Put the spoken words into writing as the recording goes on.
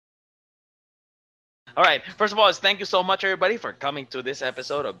All right. First of all, thank you so much, everybody, for coming to this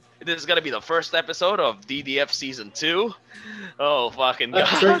episode of. This is gonna be the first episode of DDF season 2. Oh fucking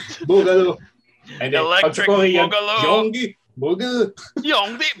god! Electric Boogaloo. Hindi. Pag sa Electric Korean, Boogaloo, Yonggi Boogaloo.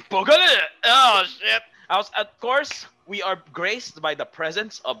 Yongdi Boogaloo. Oh shit! Of course, we are graced by the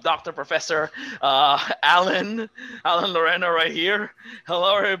presence of Doctor Professor Alan Lorena right here.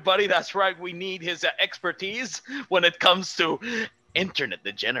 Hello, everybody. That's right. We need his expertise when it comes to internet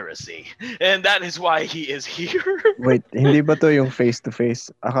degeneracy, and that is why he is here. Wait, hindi ba to yung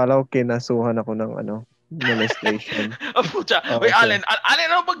face-to-face? Akala ko kinasuhan ako ng molestation. Pucha. Oh, Wait, okay. Allen,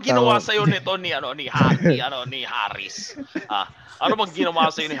 ano bang ginawa Tama. sa nito ni Harris? Ano bang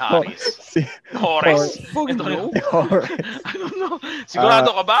ginawa sa ni Harris? Si Horace? Boogaloo? I don't know.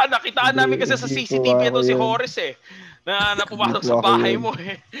 Sigurado ka ba? Nakitaan namin kasi sa hindi po CCTV ito ako si yun. Horace na pumasok Hindi sa po ako bahay yun. mo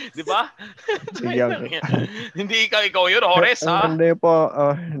Di ba? Sige. Hindi ikaw yun, Horace, ha? Hindi po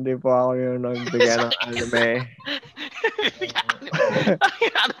ako yung nagbigay ng anime.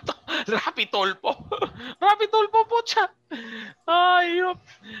 Ano to? Rapi Tulpo. Rapi Tulpo po siya. Ayop.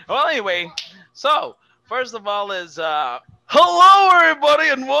 Well, anyway. So, first of all is, hello everybody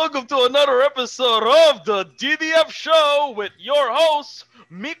and welcome to another episode of the DDF Show with your hosts,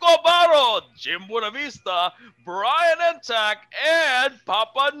 Miko Barro, Jim Buenavista, Brian Entak, and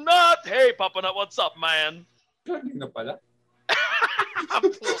Papa Nut. Hey, Papa Nut, what's up, man? Lagi na pala.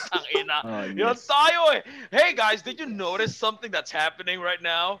 Putang ina. Oh, Yun yes. tayo eh. Hey guys, did you notice something that's happening right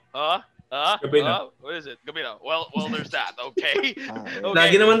now? Gabi na. What is it? Gabi na. Well, there's that. Okay. Okay.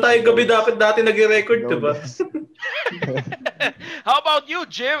 Lagi naman tayo gabi dapat dati nag-record, No, diba? this- How about you,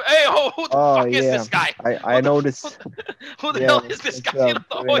 Jim? Hey, who the Oh, fuck is yeah. this guy? I know this. Who the Yeah, hell is this what's guy? up?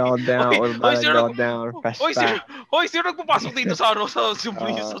 Sino to? We're all down. We're about to sino- go down. Fast Hoy, sino, back. sino nagpapasok dito sa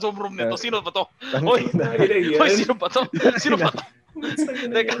Zoom room nito? Sino ba to? Hoy, hoy, sino ba to? Sino ba to?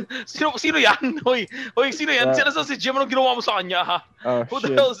 Teka, sino yan? Hoy, sino yan? Sino sa si Jim? Anong ginawa mo sa kanya, ha? Oh, Who the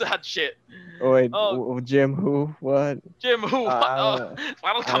shit. hell is that shit? Oh, wait, Oh. Jim, who? What? Jim, who?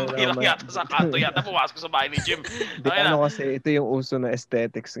 Parang tambay lang know, man. yata sa kanto yata. Pumasok sa bahay ni Jim. Di, Ayun na. kasi ito yung uso na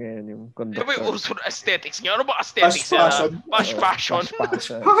aesthetics ngayon, yung Ano ba yung conductor. uso ng aesthetics niya? Ano ba aesthetics Fast niya? fashion. Fast fashion. Fast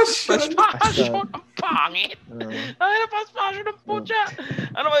fashion. Fast fashion. Ang pangit. Ay, na fast fashion ng putya.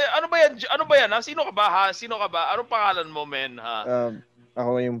 Ano ba yan? Ano ba yan? Ha? Sino ka ba, ha? Sino ka ba? Anong pangalan mo, men, ha?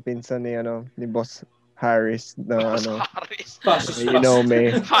 Ako yung pinsan ni Boss Harris na Harris. Fascist. you know me.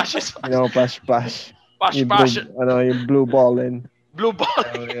 Fascist. Pash. Fast Yung fashion. yung blue ballin. Blue Ball.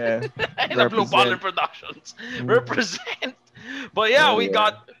 Oh, yeah. And the Blue Baller Productions represent. But yeah, Oh, we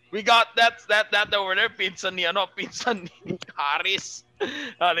yeah. got that over there. Pinsan ni Harris.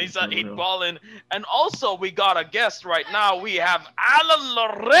 He's an 8-ballin. And also we got a guest right now. We have Alan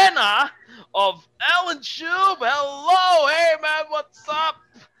Lorena of Ellen Shub. Hello, hey man, what's up?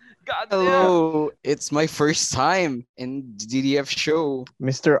 Goddamn. Hello, it's my first time in DDF show.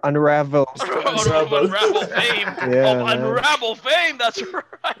 Mr. Unravel. Unravel fame. Yeah, Of man. Unravel fame, that's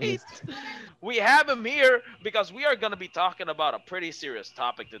right. We have him here because we are going to be talking about a pretty serious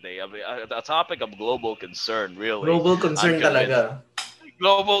topic today. A topic of global concern, really. Global concern I'm convinced. talaga.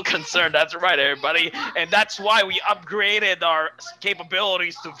 Global concern, that's right, everybody. And that's why we upgraded our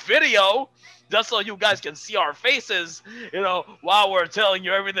capabilities to video, just so you guys can see our faces, while we're telling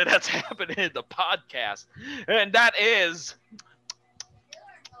you everything that's happening in the podcast. And that is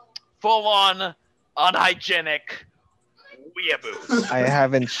full-on unhygienic Weaboos. I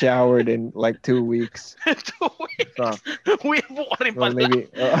haven't showered in like 2 weeks. 2 weeks. So, Weabo ka rin well, pala. maybe.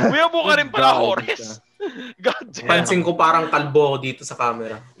 Weabo ka rin pala, God, Horace. God damn. Pansin ko parang kalbo ako dito sa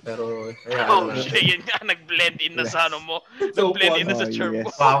camera. Pero, Oh, ayan. shit, yun nga, nag-blend in na sa ano mo. So, Nag-blend in na sa oh, charm yes. mo.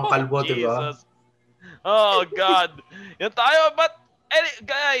 Parang kalbo, diba? Jesus. Oh, God. Yan tayo, but,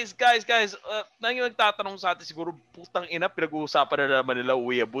 guys, nagtatanong sa atin siguro, putang ina, pinag-uusapan na naman nila,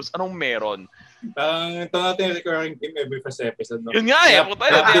 Weaboos. Anong meron? Ito natin yung recurring theme every first episode. No? Yun nga eh, puta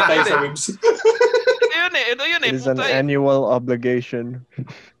yun. Update tayo sa webs. Ito yun eh, It is an puta yun. annual obligation.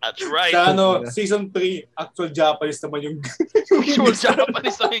 That's right. Sa season 3, actual Japanese naman yung Actual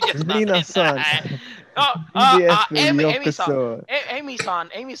Japanese na yung guest natin. Minasan. DDS Yokoso.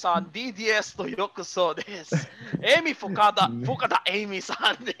 Amy-san, DDS to Yokoso desu. Amy Fukada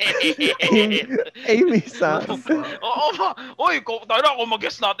Amy-san. Amy-san. Oo ba? Oy, tayo na kung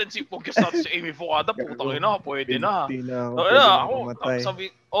mag-guest natin si Amy Fukada, putang ina, pwede na. Hindi na ako Tayo pwede na, na ako pumatay. sabi,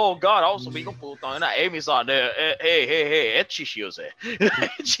 oh God, ako sabi ko, putang ina, Amy-san, hey, etchishiyose.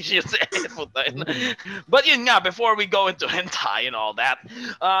 Etchishiyose, putang ina. But yun nga, before we go into hentai and all that,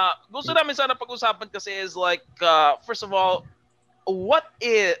 gusto namin sana pag-usapan kasi is like, first of all,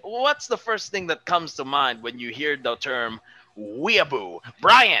 what's the first thing that comes to mind when you hear the term weeaboo?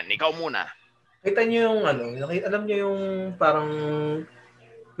 Brian, ikaw muna. Kita niyo yung alam niyo yung parang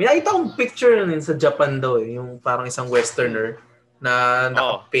may nakita akong picture nun sa Japan daw yung parang isang westerner na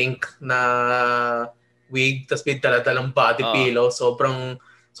naka-pink na wig tapos may dala-dalang body pillow, sobrang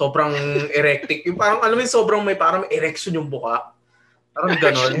erectic. Yung parang alam mo yung sobrang may parang erection yung buka. Parang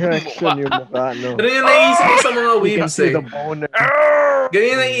ganon. Erection yung mukha, no? Ganun yung naiisip ko sa mga You can waves see the boner. Ganun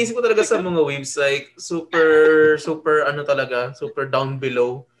yung naiisip ko talaga sa mga waves. Like, super talaga, super down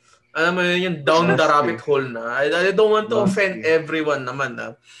below. Alam mo yun, yung down the rabbit hole na. I don't want to offend everyone naman.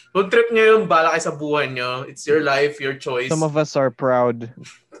 Kung trip nyo yun, bala kayo sa buhay nyo. It's your life, your choice. Some of us are proud.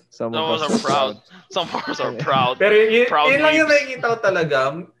 Some of us are proud. Some of us are proud. Pero proud yun lang yung waves. nakikita ko talaga.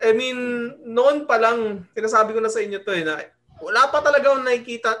 I mean, noon pa lang, sinasabi ko na sa inyo to na wala pa talaga akong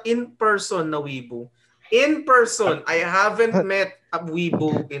nakikita in person na Weeboo. In person, I haven't met a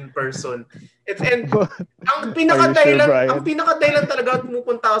Weeboo in person. And ang pinakadahilan talaga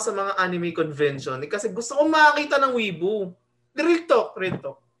pumupunta ako sa mga anime convention kasi gusto ko makakita ng Weeboo. Real talk.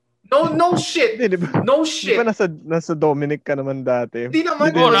 No shit. No shit. Di ba nasa Dominic ka naman dati? Hindi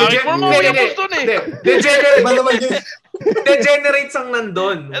naman. Degenerates ang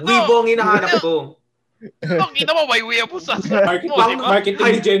nandun. Weeboo ang hinahanap ko. Kita mo, may Weaboos sa Marketing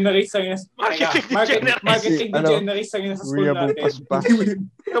degenerates ang Marketing degenerates ang sa school natin.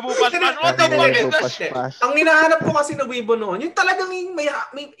 Ang hinahanap ko kasi na Weeboo noon, yung talagang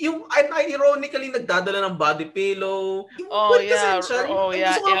yung ironically nagdadala ng body pillow. Yung quintessential.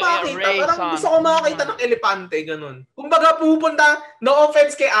 Gusto ko makakita. Parang gusto ko makakita ng elepante, ganun. Kumbaga pupunta, no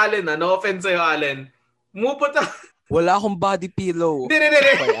offense kay Allen no offense sa'yo, Allen. Pupunta. Wala akong body pillow. Hindi.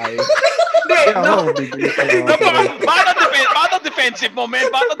 Bata defensive moment.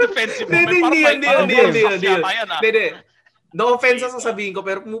 Hindi. No offense sa sasabihin ko,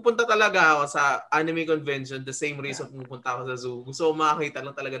 pero pumupunta talaga ako sa anime convention, the same reason pumupunta ako sa zoo. Gusto ko makakita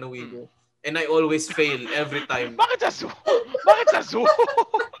lang talaga ng Weeboo. And I always fail every time. Bakit sa zoo?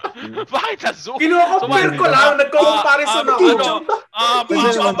 Kinuha-compare ko lang. Nagko-comparison ako.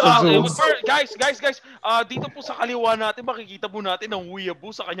 Guys. Dito po sa kaliwa natin, makikita po natin ang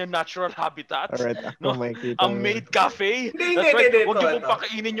Weeaboo sa kanyang natural habitat. Alright, ako makikita. Ang maid cafe. Hindi.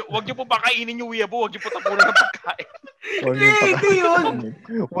 Huwag niyo po pakainin yung Weeaboo. Huwag niyo po tapunan ng pagkain. Hindi yun.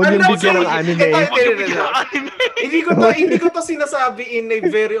 Huwag yung bigyan ng anime. Hindi ko to sinasabi in a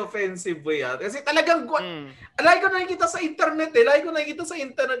very offensive way. Kasi talagang lagi ko nakikita sa internet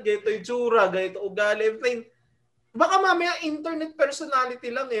ganito yung tsura, ganito ugali, everything. Baka mamaya internet personality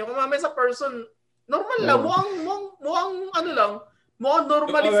lang Kung mamaya sa person, normal lang. Mukhang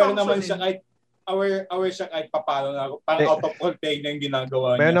normally aware naman functioning. siya aware siya kahit papalo na parang out of contain na yung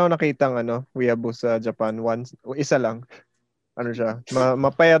ginagawa niya. Meron ako nakitang Weeaboo sa Japan once. Isa lang. Ano siya?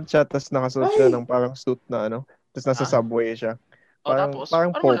 Mapayat siya, tapos nakasuot siya ng parang suit na tapos nasa subway siya. Parang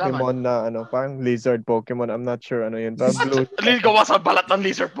Pokemon na parang lizard Pokemon. I'm not sure yun. Parang blue. Gawa sa balat ng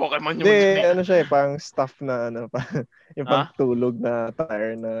lizard Pokemon yun. Hindi, siya parang stuff na yung pantulog na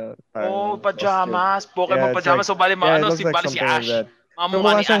tire na parang pajamas. Pokemon pajamas. So bali si Ash.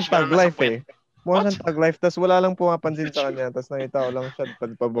 Mukha siyang tag life Mukha siyang tag life. Tapos wala lang pumapansin sa kanya. Tapos nakita ko lang siya.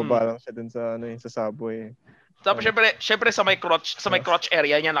 Pababa lang siya dun sa sa subway. Tapos syempre sa may crotch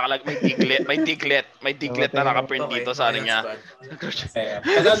area niya may diglet na naka-print dito sa niya.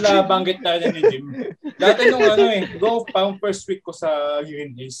 Tagal na banggit tayo ni Jim. Dati nung parang first week ko sa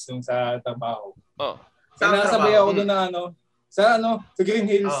Green Hills nung sa trabaho. Nakasabay ako doon na sa Green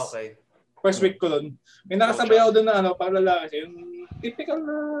Hills. Okay. First week ko doon. May nakasabay ako doon na para lalaki yung typical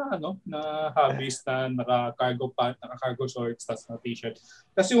na na hobbies na naka-cargo pant, naka-cargo shorts, tas na t-shirt.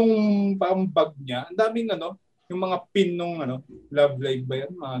 Tapos yung parang bag niya, ang daming yung mga pin nung Love Live ba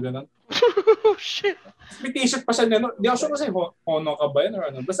yan? Mga ganun. Oh, shit. May t-shirt pa siya niya. Di ako sure kasi Hono ka ba yan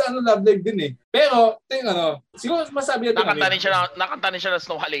or Basta Love Live din eh. Pero, ito yung siguro masabi natin. Nakanta niya ng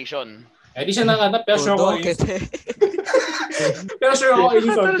Snow Halation. Di siya nakanta, pero sure ko pero sure ako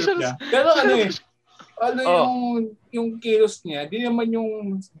yung short trip niya. Pero yung kilos niya, di naman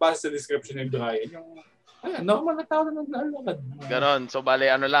yung base sa description ng Brian. Yung normal na tao na naglalakad. Ganon. So, bale,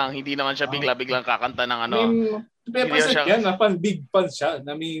 hindi naman siya bigla-biglang kakanta ng Pero yan, big pants siya.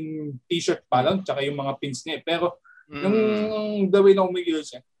 Na may t-shirt pa lang, tsaka yung mga pins niya. Pero, yung the way na umigil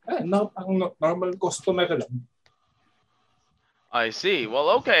siya, normal customer lang. I see.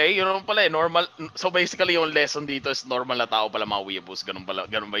 Well, okay. Yun naman pala eh. Normal. So basically, yung lesson dito is normal na tao pala mga weeaboos. Ganun ba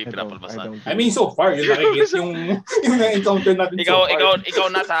yung pinapalbasan? I mean, so far, yung nakikita, yung na-encounter natin so far.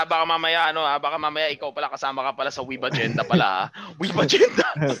 Ikaw na ha. Baka mamaya, ikaw pala kasama ka pala sa Weeb Agenda pala, ha? Weeb Agenda.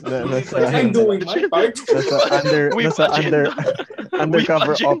 I'm doing my part. Nasa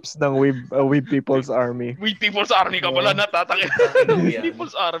undercover ops ng Weeb People's Army. Weeb People's Army ka pala, natatangin. Weeb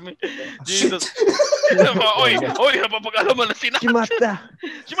People's Army. Jesus. Oy, napapag-alaman na Shimata!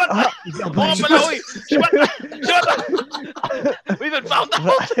 Oo pala, oy! Shimata! We even found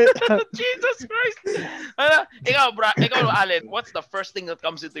out! Jesus Christ! Ikaw, Allen, what's the first thing that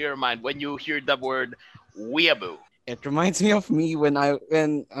comes into your mind when you hear the word weeaboo? It reminds me of me when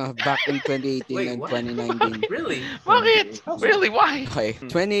back in 2018 and 2019. Really? Bakit? Really? Why? Okay,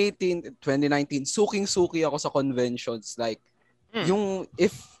 2018, 2019, suking-suki ako sa conventions. Like,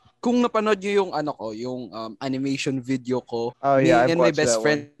 kung napanood nyo yung animation video ko, me and my best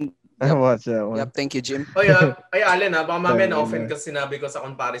friend. I watched that one. Yep, thank you, Jim. Ay, Allen, baka mamaya na-offend kasi sinabi ko sa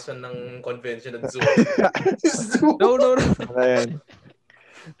comparison ng convention at Zoom. No. Ayan.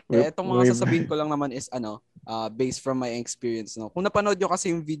 Itong mga sasabihin ko lang naman is based from my experience. No? Kung napanood nyo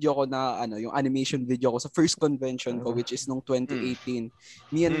kasi yung video ko na yung animation video ko sa first convention ko, which is nung 2018,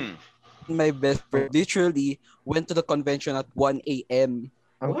 me and my best friend literally went to the convention at 1 a.m.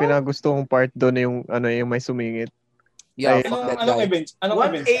 Ang pinagusto kong part doon yung may sumingit. Yeah, anong event?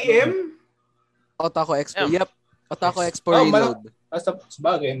 1 a.m? Otaku Expo. Yep. Otaku Expo Reload. Sa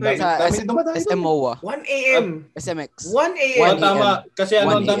bagay. Dami dumadayo. SMOA. 1 a.m. SMX. 1 a.m. Tama. Kasi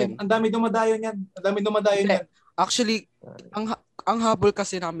ang dami dumadayo niyan. Actually, ang habol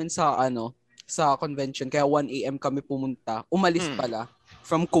kasi namin sa convention, kaya 1 a.m. kami pumunta. Umalis pala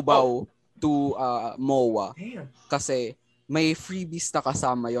from Cubao to MOA. Damn. Kasi may freebies na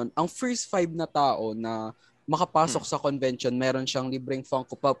kasama yon. Ang first 5 na tao na makapasok sa convention, meron siyang libreng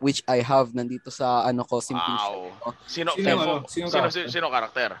Funko Pop, which I have nandito sa simping wow. Sino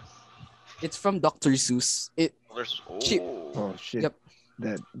karakter? It's from Dr. Seuss. Oh shit. Yep.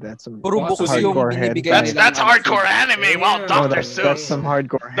 That's some puro books yung binibigay nila. That's hardcore anime. Wow, Dr. Seuss. That's some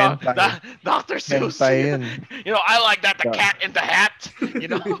hardcore hentai. Dr. Seuss. Hentai. I like that. The cat in the hat. I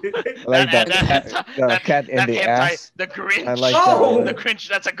like that. The cat in the ass. The Grinch. I like that. The Grinch.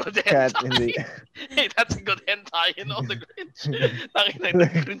 That's a good Cat hentai. in the. Hey, that's a good hentai. The Grinch. The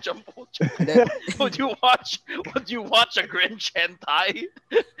Grinch ang pucha. Would you watch a Grinch hentai?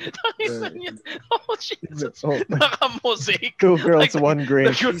 Oh Jesus. Naka-mosaic. 2 girls, 1 Grinch.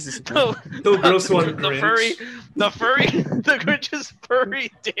 Two girls, one Grinch. The Grinch's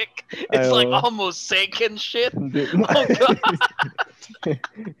furry dick. It's like almost Seiken shit. Oh God.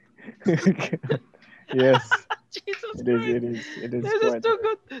 Yes. Jesus It is. This is too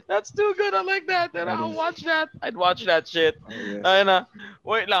good. That's too good. I like that. And I'll watch that. I'd watch that shit. Yes.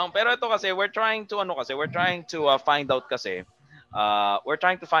 Wait lang. Pero ito kasi, we're trying to find out kasi. We're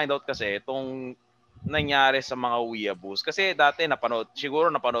trying to find out kasi itong nangyari sa mga weeaboos. Kasi dati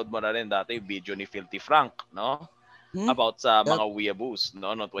siguro napanood mo na rin dati yung video ni Filthy Frank, no? About sa mga weeaboos, no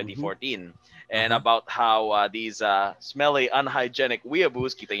 2014. And about how these smelly, unhygienic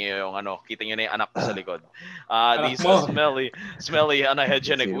weeaboos, kita niyo na yung anak ko sa likod. These smelly,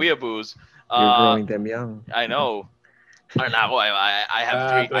 unhygienic weeaboos. You're growing them young. I know. I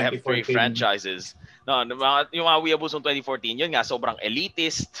have 3 franchises. No, yung mga weeaboos ng 2014, yun nga sobrang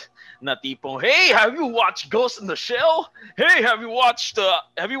elitist na tipong, hey, have you watched Ghost in the Shell? Hey, have you watched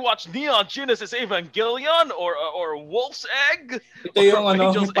Neon Genesis Evangelion or Wolf's Egg? Ito yung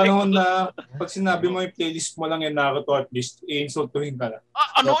yung panahon na pag sinabi mo yung playlist mo lang yung Naruto, at least i-insultuhin ka na.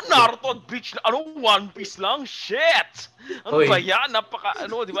 Naruto at Bleach? One Piece lang? Shit! Ano ba yan?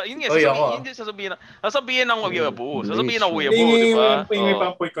 Di ba? Yun nga, sasabihin ng weeaboo. Sasabihin ng weeaboo, di ba? Yung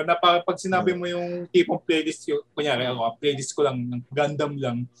pampoy ko, na pag sinabi mo yung tipong playlist, kunyari playlist ko lang, ng Gundam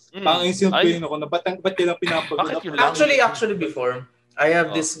lang, ang insultuhin ako na ba't kailang pinapag-up? Actually before, I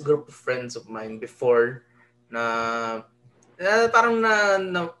have this group of friends of mine before na parang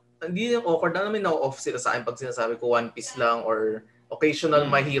hindi yung awkward na namin na-off sila sa akin pag sinasabi ko One Piece lang or occasional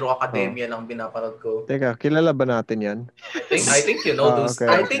My Hero Academia lang pinapanood ko. Teka, kilala ba natin yan? I think you know those.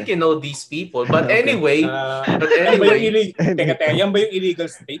 Okay. I think you know these people. But anyway, yan ba yung illegal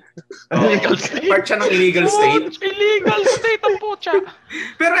state? Illegal state? Part siya ng illegal state. Illegal state ang pucha.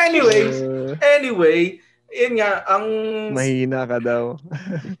 Pero anyway, yun nga, ang... Mahina ka daw.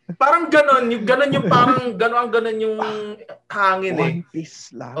 Parang ganon yung hangin eh. One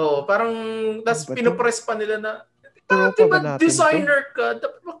Piece lang. Parang, tas pinopress pa nila na, diba designer ka,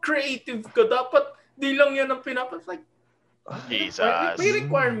 dapat creative ka, dapat di lang yan ang pinapas. Like, Jesus. May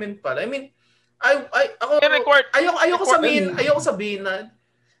requirement pala. I mean, ayoko sabihin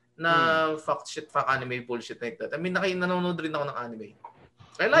na fuck anime bullshit like that. I mean, nanonood rin ako ng anime.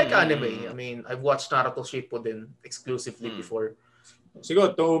 I like anime. I mean, I've watched Naruto Shippuden exclusively before.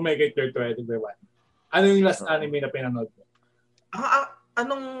 Siguro, to make it clear to everyone. Ano yung last anime na pinanood mo?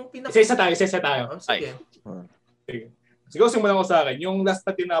 Anong Isa tayo. Sige. Siguro simulan ko sa akin. Yung last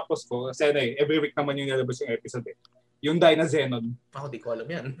na tinapos ko, kasi every week naman yung nalabas yung episode Yung Dyna Zenon. Di ko alam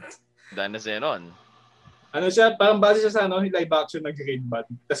yan. Dyna Zenon. Ano siya, parang base siya sa live action na Gridman.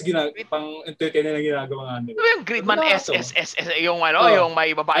 Tapos pang entertainer na ginagawa ng anime. Ano yung Gridman SSS? Yung yung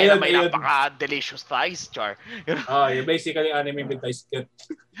may babae na may napaka-delicious thighs, char. Yung basically anime with thighs.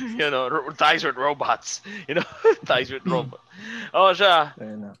 Thighs with robots. Thighs with robots. Siya.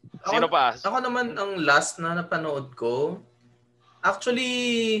 Sino pa? Ako naman ang last na napanood ko,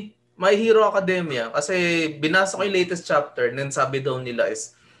 actually, My Hero Academia. Kasi binasa ko yung latest chapter, and then sabi daw nila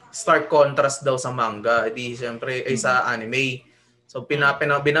is stark contrast daw sa manga. Siyempre, sa anime. So,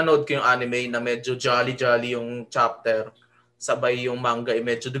 binanood ko yung anime na medyo jolly-jolly yung chapter. Sabay yung manga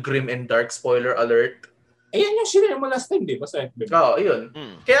medyo the grim and dark. Spoiler alert. Ayan yung sinare mo last time, di ba? Oo, yun.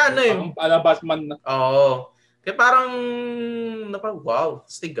 Kaya ala Batman na. Oo. Kaya parang, wow,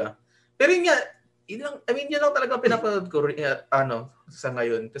 stig Pero yun lang talaga pinapanood ko sa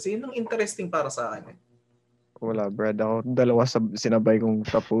ngayon. Kasi yun ang interesting para sa akin. Wala, Brad. Ako, dalawa sinabay kong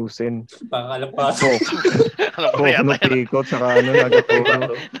tapusin. Pakalapas. Boku no Pico, saka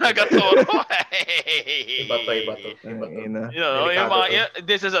Nagatoro. Iba to.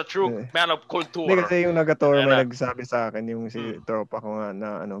 This is a true man of culture. Hindi kasi yung Nagatoro may nagsabi sa akin, yung si tropa ko nga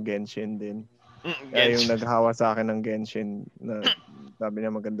na Genshin din. Kaya yung naghawa sa akin ng Genshin na sabi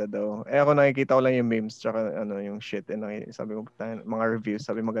niya maganda daw. Ako nakikita ko lang yung memes tsaka yung shit. Sabi ko, mga reviews,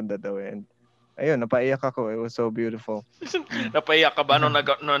 sabi maganda daw. And ayun, napaiyak ako. It was so beautiful. Napaiyak ka ba nung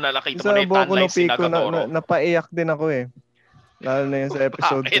nakita mo na yung tanlay si Nagatoro? Napaiyak din ako Lalo na yun sa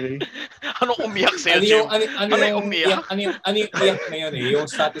episode 3. Anong umiyak sa'yo, Jim? Ano yung umiyak? Ano yung iyak na yun Yung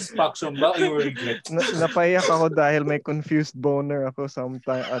satisfaction ba o yung regret? Napaiyak ako dahil may confused boner ako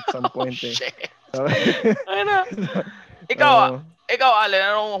at some point Ikaw, Allen,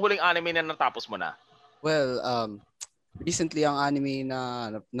 anong huling anime na natapos mo na? Well, recently ang anime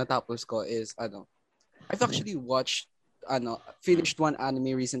na natapos ko is I've actually finished one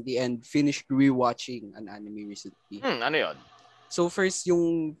anime recently and finished rewatching an anime recently. Ano yun? So first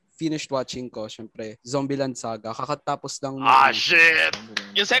yung finished watching ko, syempre, Zombieland Saga. Kakatapos lang shit!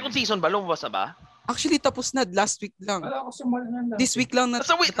 Yung second season ba? Lumabas na ba? Actually, tapos na last week lang. This week lang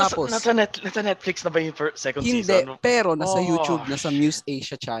natapos. Nasa Netflix na ba yung second season? Hindi, pero nasa YouTube, nasa Muse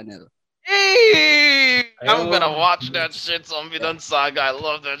Asia channel. Hey! I'm gonna watch that shit, Zombieland Saga. I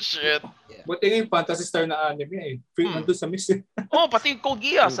love that shit. Yeah. Buti nga yung Fantasy Star na anime Free nandun sa Muse. Pati yung Code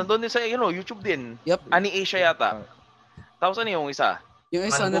Geass. Nandun din sa YouTube din. Yep. Ani Asia yata. Tapos ano yung isa? Yung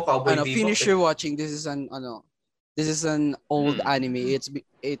isa finish your watching. This is an old anime.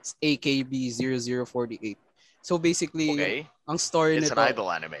 It's AKB 0048. So basically, ang story nito. It's an idol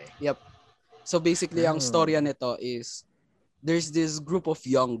anime. Yep. So basically, ang storya nito is there's this group of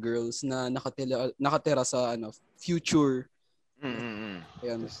young girls na nakatira sa future.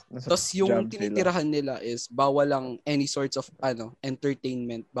 Ayan. Tapos yung tinitirahan nila is bawal lang any sorts of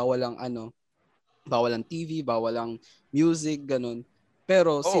entertainment, bawal lang TV, bawal lang music, ganun.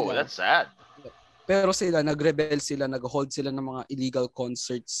 Pero that's sad. Pero nag-rebel sila, nag-hold sila ng mga illegal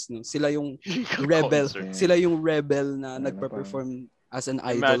concerts. No? Sila yung rebel. Sila yung rebel na nagpa-perform as an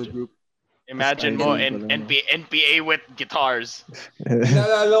idol group. Imagine mo NPA with guitars.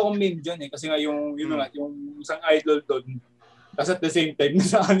 Naalala ko meme dyan kasi nga yung isang idol doon. Kasi at the same time,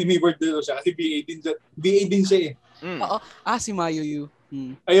 nasa anime world doon siya kasi BA din siya Oo. Si Mayuyu.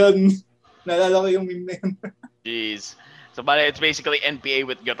 Ayun. Naalala ko yung meme na yun. Jeez. So, but it's basically NPA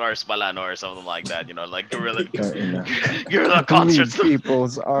with guitars pala, or something like that, like guerrilla concerts. We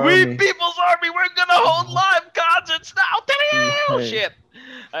People's Army. We're gonna hold live concerts now. Shit.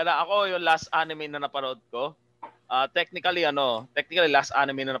 Ako yung last anime na napanood ko. Technically last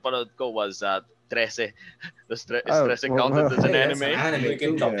anime na napanood ko was 13. Is 13 counted as an anime?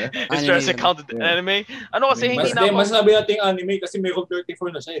 Is 13 counted as an anime? Kasi hindi na mas sabi natin anime kasi may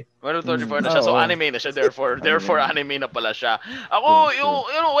 34 na siya Meron 34 na siya. So anime na siya. Therefore anime na pala siya. Ako,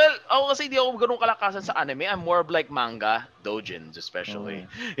 ako kasi hindi ako ganun kalakasan sa anime. I'm more of like manga, doujins especially.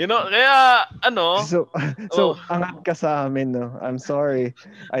 Kaya So angat ka sa amin, no? I'm sorry.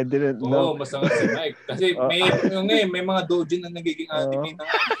 I didn't know. Mas angat si Mike. Kasi may mga doujin na nagiging anime na.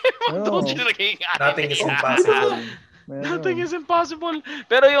 Doujin na nagiging anime. Nothing is impossible. Nothing is impossible.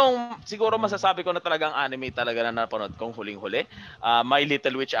 Pero yung siguro masasabi ko na talagang anime talaga na napanood kong huling-huli, My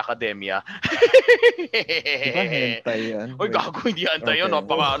Little Witch Academia. Di ba hentai yan? Uy, gago, hindi hentai yun. Okay.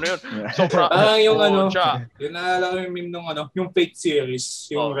 Napaka ano yun. Sobra. Yung siya. yung naalala ko yung meme nung yung Fate series,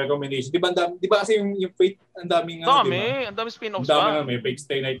 yung recommendation. Di ba kasi yung Fate, ang daming ang daming spin-offs ba? Ang dami may Fate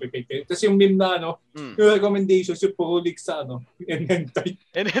Stay Night, Fate Stay. Tapos yung meme na yung recommendations, yung puro leak sa hentai.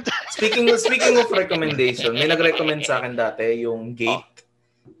 Speaking of recommendation, may nag-recommend sa akin dati yung Gate.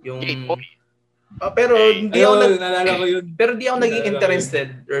 Yung pero hindi ako naalala ko yun. Pero di ako naging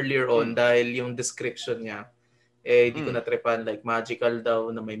interested earlier on dahil yung description niya di ko natripan, like magical daw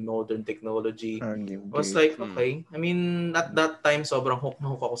na may modern technology. I was like, okay. I mean, at that time sobrang hook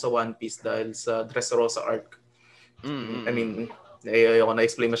na hook ako sa One Piece dahil sa Dressrosa arc. I mean, ayoko na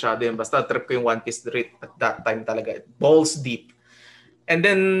explain masyado yun. Basta trip ko yung One Piece at that time talaga. Balls deep. And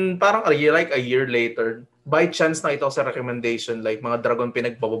then parang like a year later, by chance na ito sa recommendation, like mga dragon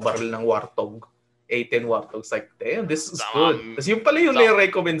pinagbababaril ng Warthog. 18 Warthogs. Like, damn, this is good. Tapos yung pala yung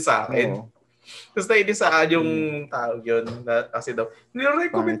nire-recommend sa akin. Tapos nainisaan yung tawag yun. Kasi daw,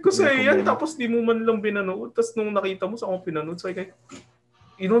 nire-recommend ko sa yan. Tapos di mo man lang pinanood. Tapos nung nakita mo sa akong pinanood, so like,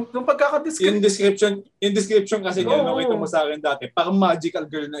 nung pagkaka-description. Yung description kasi niya, nakita mo sa akin dati, parang magical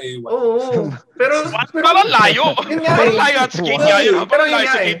girl na ewan. Oo. Pero parang layo. Parang layo at skate niya yun. Parang layo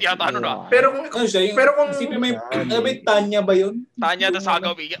at skate niya. Ano na? Pero kung isipin mo yung Tanya ba yun? Tanya na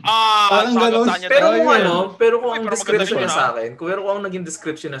Sagaw. Parang gano'n. Pero kung ang description niya sa akin, kung ang naging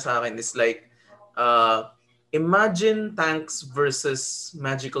description niya sa akin is like, imagine tanks versus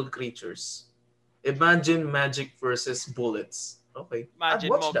magical creatures. Imagine magic versus bullets. Okay.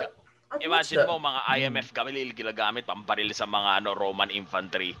 Imagine mo mga IMF ginagamit pambaril sa mga Roman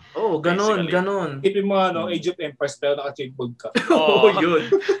infantry. Ganon. Ipin mo Age of Empires pero naka-checkboard ka.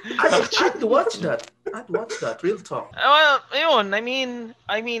 Yun. I'd watch that. Real talk. Well, yun. I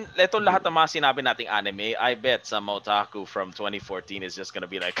mean, ito lahat ng mga sinabi nating anime, I bet some otaku from 2014 is just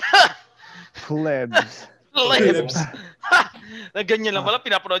gonna be like, plebs. Na ganyan lang pala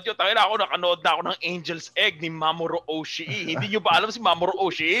pinapanood ko. Nakanood na ako ng Angel's Egg ni Mamoru Oshii. Hindi nyo ba alam si Mamoru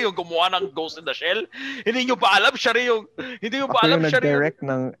Oshii yung gumawa ng Ghost in the Shell? Hindi nyo ba alam siya rin yung nag-direct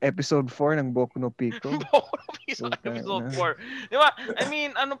ng episode 4 ng Boku no Pico. Episode 4. Di ba? I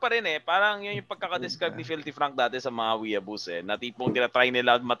mean, ano pa rin parang yun yung pagkakadescribe ni Filthy Frank dati sa mga Weaboos na tipong tinatry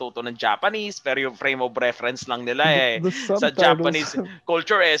nila matuto ng Japanese pero yung frame of reference lang nila sa Japanese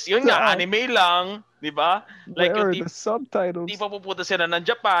culture yun nga, anime lang. Diba? Like the subtitles? Tipo pupunta sila ng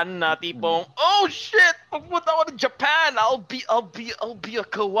Japan na tipong, oh shit, pupunta ako ng Japan. I'll be a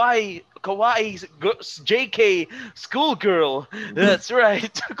kawaii JK schoolgirl. That's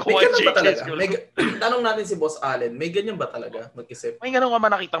right. Kawaii JK schoolgirl. Tanong natin si Boss Allen, may ganyan ba talaga mag-isip? May ganun ka man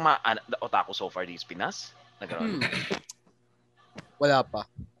nakitang mga otaku so far dito sa Pinas? Na ganun? Wala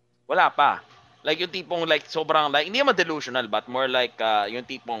pa. Like yung tipong like sobrang like hindi naman delusional but more like yung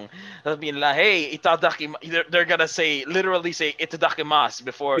tipong sabihin nila, hey, they're gonna literally say itadakimasu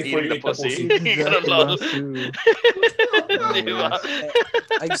before eating the pussy. Diba?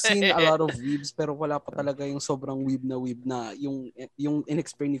 I've seen a lot of weebs pero wala pa talaga yung sobrang weeb na yung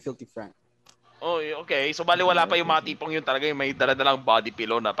in-explain ni Filthy Frank. Oh, okay. So bali wala pa yung mga tipong yun talaga yung may dala-dalang body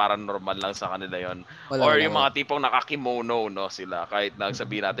pillow na parang normal lang sa kanila yon. Or yung mga tipong nakakimono sila kahit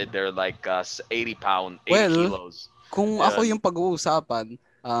nagsabihin natin they're like 80 kilos. Kung ako yung pag-uusapan,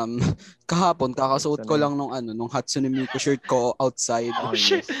 kahapon kakasuot ko lang nung Hatsune Miku shirt ko outside. Oh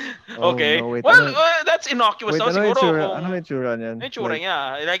shit. Okay. That's innocuous. Ano yung tsura niyan? Yung tsura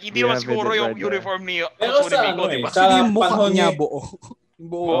niya. Like hindi naman siguro yung uniform ni Hatsune Miku, di ba? Actually yung mukha niya buo.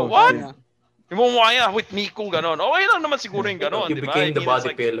 What? Yung mukha niya with Miku ganon. Okay lang naman siguro yung ganon, di ba? Became the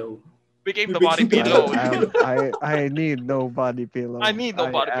body pillow. Became the body pillow. I need no body pillow. I need no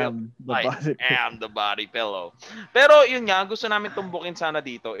body pillow. I am the body pillow. Pero yun nga, gusto namin tumbukin sana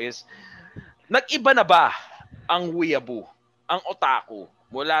dito is, nag-iba na ba ang weeaboo, ang otaku,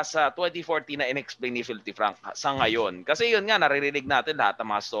 mula sa 2014 na in-explain ni Filthy Frank sa ngayon? Kasi yun nga, naririnig natin lahat ng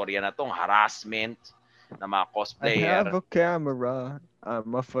mga storya na tong harassment, na mga cosplayer. I have a camera.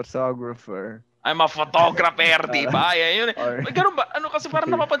 I'm a photographer. I'm a photographer, di ba? Yun. Ganun ba? Kasi parang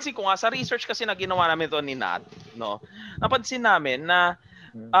napapansin ko nga, sa research kasi na ginawa namin to ni Nat, napansin namin na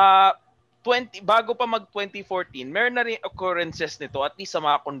bago pa mag-2014, meron na rin occurrences nito at least sa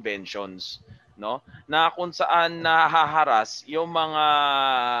mga conventions, na kung saan nahaharas yung mga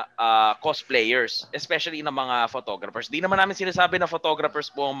cosplayers, especially ng mga photographers. Di naman namin sinasabi na photographers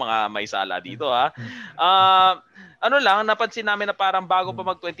po ang mga may sala dito, ha. Napansin namin na parang bago pa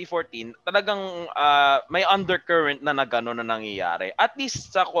mag-2014, talagang may undercurrent na gano'n na nangyayari. At least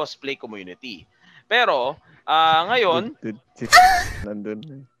sa cosplay community. Pero, ngayon,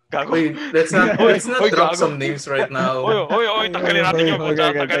 nandun. gago. Wait, let's not drop some names right now. Oy, tanggalin natin yun.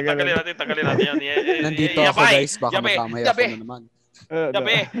 Tanggalin natin yun. Nandito ako guys, baka madamay ako na naman.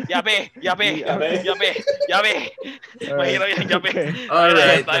 Yabe. Mahirap yan, yabe.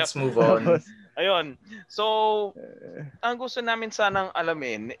 Alright, let's move on. Ayun. So, ang gusto namin sanang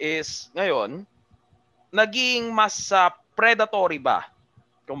alamin is, ngayon, naging mas predatory ba,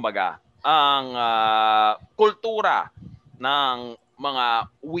 kumbaga, ang kultura ng mga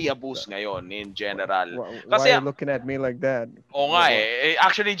weeaboos ngayon in general. Kasi why are you looking at me like that? Oo nga eh.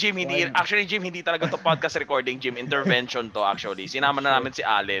 Actually Jim hindi talaga to podcast recording, Jim. Intervention to actually. Sinama na namin si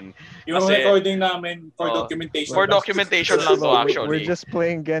Allen. Yung recording namin for documentation. For documentation lang to actually. We're just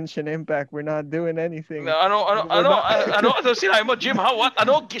playing Genshin Impact. We're not doing anything. Ano sinabi mo, Jim? Ha? What?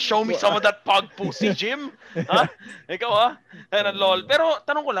 Show me some of that pug pussy, Jim? Ha? Ikaw ha? Lol. Pero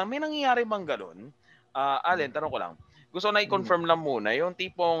tanong ko lang, may nangyayari bang ganun? Allen, tanong ko lang. Gusto na i-confirm lang muna yung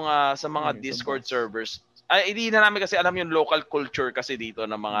tipong sa mga Discord servers. Hindi na namin kasi alam yung local culture kasi dito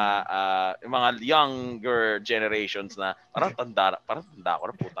ng mga younger generations na parang tanda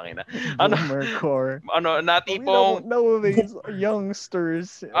ko na putang ina. Na tipong these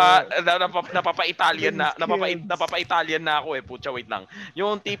youngsters. Napapa-Italian na ako eh. Putya, wait lang.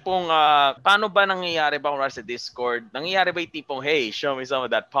 Yung tipong paano ba nangyayari ba kung sa Discord? Nangyayari ba yung tipong, hey, show me some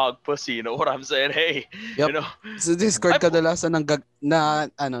of that pog pussy, you know what I'm saying? Hey, yep. You know. Sa Discord kadalasan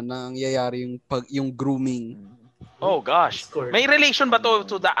nangyayari yung grooming. Oh gosh. May relation ba to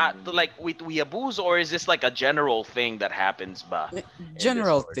like with weeaboos, or is this like a general thing that happens ba?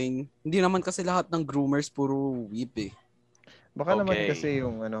 General thing. Hindi naman kasi lahat ng groomers puro weeb eh. Baka naman kasi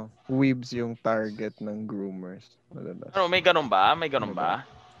yung weebs yung target ng groomers. May ganun ba? May ganun ba?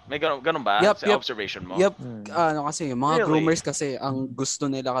 Yep. Observation mo? Yep. Kasi yung mga groomers kasi ang gusto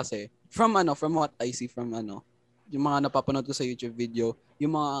nila kasi from what I see from yung mga napapanood ko sa YouTube video,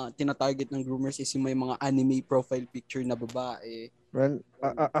 yung mga tina-target ng groomers is yung may mga anime profile picture na babae. Well,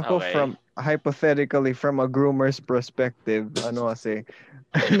 ako hypothetically from a groomer's perspective, kasi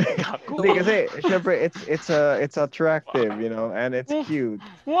hindi kasi syempre it's attractive, and it's cute.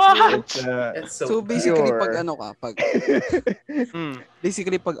 What? So basically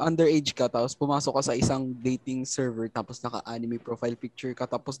basically pag underage ka tapos pumasok ka sa isang dating server tapos naka-anime profile picture ka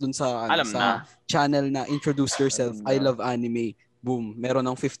tapos dun sa channel na introduce yourself, I love anime. Boom, meron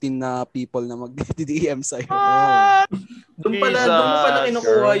ng 15 na people na mag-DM sa'yo. Doon mo pala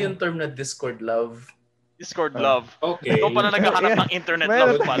kinukuha yung term na Discord love. Discord love. Okay. Doon pala naghahanap ng internet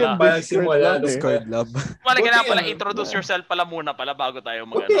love pala. Discord love. Kailangan pala introduce yourself pala muna pala bago tayo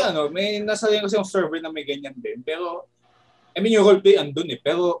may nasa rin kasi yung server na may ganyan din. Pero, yung roleplay andun eh.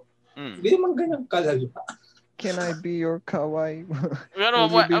 Pero, hindi naman ganyan kalala. Can I be your kawaii?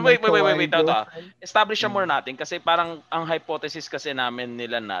 Wait. Establish muna natin kasi parang ang hypothesis kasi namin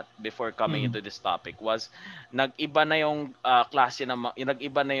nila Nat before coming into this topic was nag-iba na yung klase na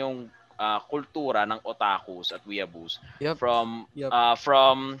nag-iba na yung kultura ng otakus at weeaboos from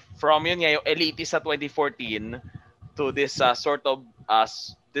yun nga yung elitist sa 2014 to this sort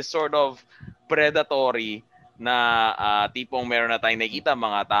of predatory na tipong meron na tayong nakikita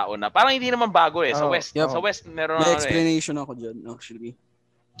mga tao na parang hindi naman bago eh sa West. Sa West meron may explanation ako dyan actually.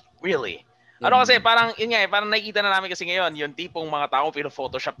 Really? Kasi parang yun nga parang nakikita na namin kasi ngayon yung tipong mga tao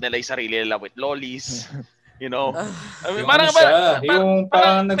pino-photoshop nila yung sarili nila with lollies. Pero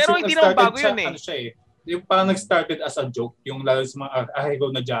hindi naman bago yun eh. Yung parang nag-started as a joke, yung lalo sa mga ahego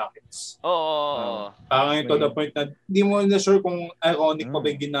na jackets. Oo. Parang ito the point na hindi mo na sure kung ironic pa ba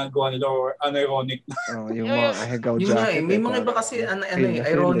yung ginagawa nila or unironic. Yung mga ahego jackets. May mga iba kasi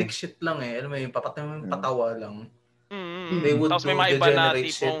ironic shit lang eh. Alam mo yung patawa lang. They would do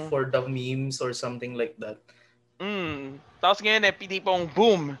degenerate shit for the memes or something like that. Tapos ngayon tipong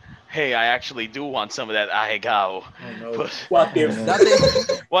boom. Hey, I actually do want some of that ahegao. What if?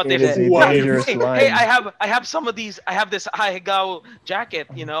 What if? Hey, I have some of these. I have this ahegao jacket.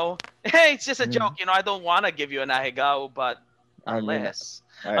 Hey, it's just a joke. I don't want to give you an ahegao, but unless.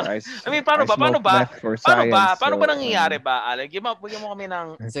 Paano ba nangyayari ba, Alec? Bigyan mo kami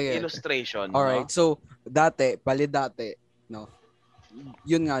ng illustration. Alright, so dati,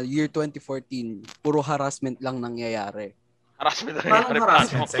 yun nga, year 2014, puro harassment lang nangyayari. Harassment?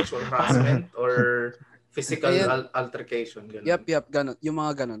 Sexual harassment or physical altercation? Ganun. Yep, ganun. Yung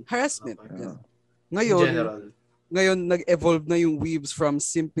mga ganun. Harassment. Okay. Ngayon, nag-evolve na yung weebs from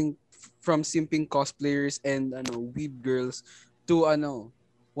simping cosplayers and weeb girls to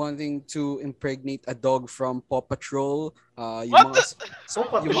wanting to impregnate a dog from Paw Patrol. Yung mga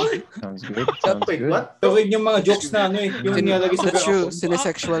Sounds good. Sounds Wait, good. what? So, yung mga jokes na yung nilalagay sa That's true. account.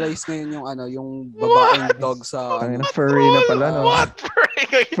 Sinesexualize ngayon yung babaeng dog sa Furry na pala, no? What?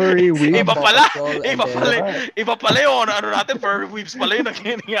 Furry weeb. Iba pala. Patrol, Iba pala yung ano natin, furry weebs pala yung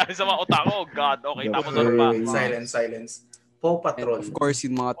nangyayari sa mga otaku. Oh God. Okay, The tapos furry ano pa? weeb. Silence. Paw And Patrol. of course,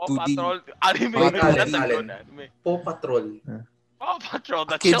 yung mga Paw 2D. Patrol. Anime. Wait, That's a Allen. good anime. Paw Patrol. Paw Patrol,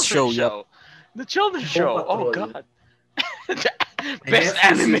 the Kids children's show, show. The children's show. Paw Oh Patrol. God. Best FCC.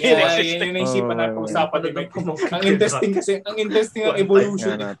 anime in Yeah, existence. yun yung naisipan na pag-usapan Ano ni daw Mike. po mga Ang interesting kasi, ang interesting ang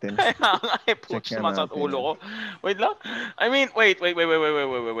evolution. Nga natin. Ay, putz Check naman sa natin. ulo ko. Wait lang. I mean, wait.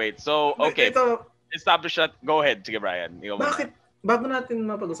 So, okay. Ito, Establish that. Go ahead. Sige, Brian. Ikaw muna. bakit, bago natin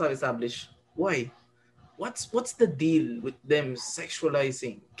mapag-usapan establish, why? What's the deal with them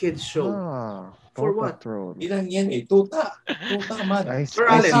sexualizing kids show? For Paw what? Patrol. Ilan yan eh? Tuta man. For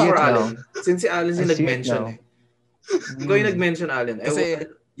I Allen, see it for now. Allen. Since si Allen I yung see it nag-mention now. Ikaw yung nag-mention, Allen. Kasi I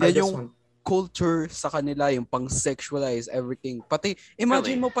yan just yung want- culture sa kanila, yung pang-sexualize everything. Pati,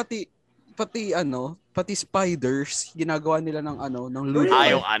 imagine mo pati spiders, ginagawa nila ng loot.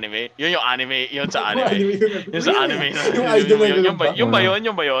 Yung anime. Yun yung anime. Yun sa anime. Yung sa anime. Yung idol na Yung ba ganun yun?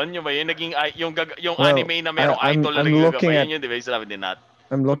 Yung naging yung Well, anime na merong I'm idol na looking naging at- yun, di ba? Yung sabi din natin.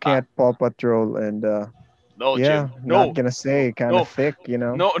 I'm looking at Paw Patrol and No, yeah, Jim. No. not gonna say kind No. of thick, you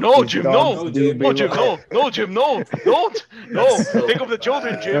know. No, These Jim, dogs no. do No, Jim, belong- no. No, Jim, no. Don't. No. So- Think of the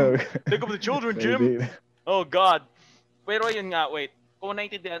children, Jim. Oh, Think of the children, Jim. maybe. Oh God. Pero yun nga, wait. Kung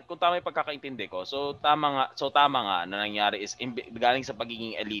tama yung pagkakaintindi ko, so tama nga na nangyari is galing sa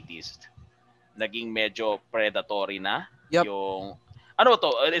pagiging elitist, naging medyo predatory na Yup. yung ano to?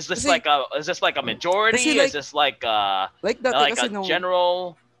 Is this Kasi- like a majority? kasi Is this like Like dati like kasi a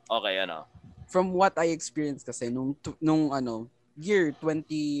general? Okay, ano? from what I experienced kasi nung year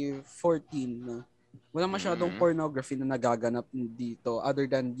 2014 na wala masyadong pornography na nagaganap dito other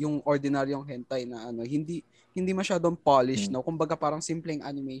than yung ordinaryong hentai na hindi masyadong polished, no? Kumbaga parang simpleng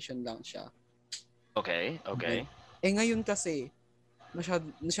animation lang siya. Okay. Ngayon kasi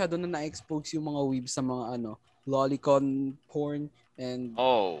masyado na na-expose yung mga weebs sa mga lolicon porn and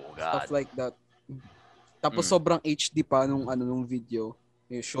Oh stuff God. like that. Tapos sobrang HD pa nung video.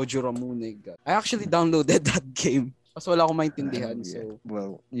 Yung Shoujo Ramune. I actually downloaded that game. Kasi wala akong maintindihan. Yeah. So,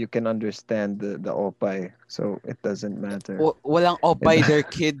 Well, you can understand the opay, so it doesn't matter. walang opay, they're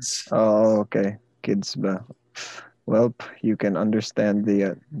kids. Oh, okay. Kids ba? Well, you can understand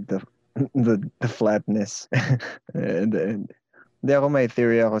the flatness. and hindi ako may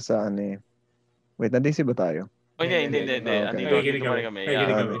theory ako sa Wait, nandisi ba tayo? Oh, hindi. Okay. Andito pa rin kami. Yeah. May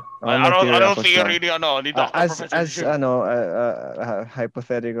theory Anong ako theory sa- ni Dr. as Professor Jim?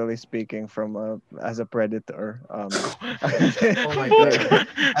 hypothetically speaking from as a predator Oh my God.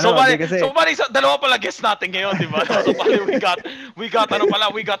 So bali sa dalawa pala guest natin ngayon, di ba? So bali we got a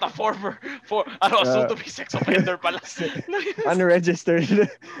soon to be sex offender pala. unregistered.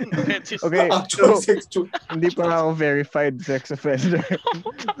 Okay, Actual so, sex joke. hindi pa nga ako verified sex offender.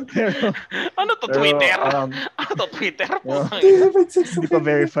 Pero, Ano to, pero, Twitter? um, Ano to, Twitter? hindi pa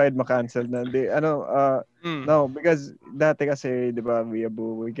verified ma-cancel na. No, because dati kasi, di ba,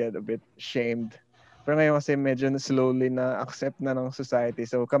 Weaboo, we get a bit shamed. Pero ngayon kasi medyo slowly na accept na ng society.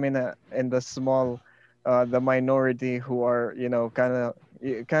 So kami na in the small, the minority who are,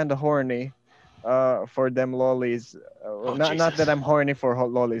 kind of horny for them lollies. Not that I'm horny for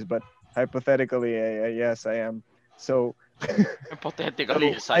lollies, but hypothetically, yes, I am. So,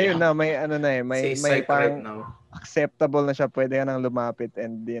 Hypothetically, ayun na, may Say may psych right parang now. acceptable na siya. Pwede ka nang lumapit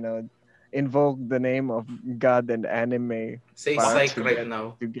and, invoke the name of God and anime Say Parang psych to right get-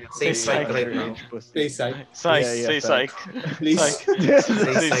 now. to get Say psych the right now. underage pussy. Play side. Psych, Yeah, say psych. Please. Psych. Say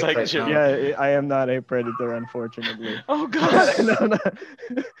Say psych psych, right Jim. now. Yeah, I am not a predator, unfortunately. Oh God. No.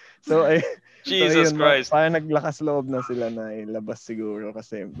 So, Jesus yun, Christ. Parang naglakas loob na sila na ilabas siguro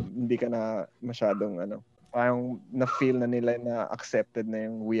kasi hindi ka na masyadong parang na-feel na nila na accepted na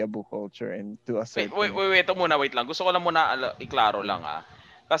yung weeaboo culture and to a certain... Wait wait lang. Gusto ko lang muna iklaro lang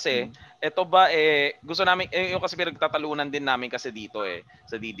Kasi ito ba gusto namin yung kasi pinagtatalunan din namin kasi dito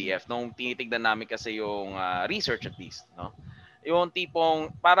sa DDF nung tinitignan namin kasi yung research at least, no? Yung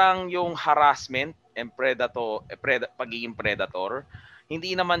tipong parang yung harassment and pagiging predator,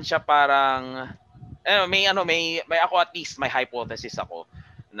 hindi naman siya parang may ako at least may hypothesis ako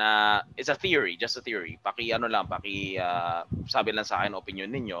na it's a theory, just a theory. Sabi lang sa akin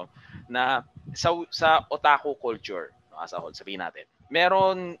opinion ninyo na sa otaku culture, no, as a whole, sabihin natin.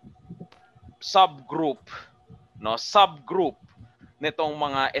 Meron subgroup nitong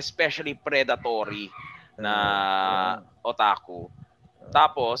mga especially predatory na otaku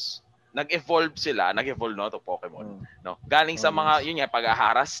Tapos nag-evolve no, to Pokemon, no? Galing sa mga yun nga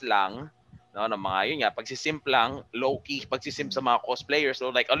pag-aharas lang, no, ng mga yun nga pagsisimp lang, low key pagsisimp sa mga cosplayers,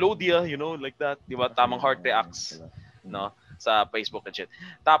 no, like Alodia, like that, di ba? Tamang heart reacts, no, sa Facebook and shit.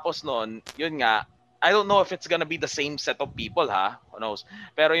 Tapos noon, yun nga, I don't know if it's gonna be the same set of people, who knows,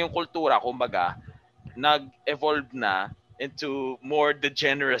 pero yung kultura kumbaga nag-evolve na into more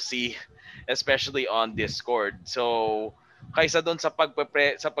degeneracy, especially on Discord. So kaysa doon sa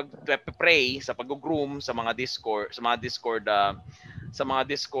pag-pray, sa pag-groom sa mga Discord, sa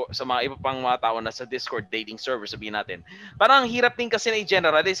mga iba pang mga tao na sa Discord dating server, sabihin natin. Parang hirap din kasi na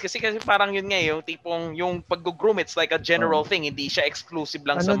i-generalize kasi parang yun nga yung tipong yung pag-groom, it's like a general thing, hindi siya exclusive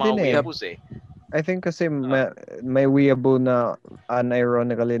lang sa mga weeaboos I think kasi may weeaboo na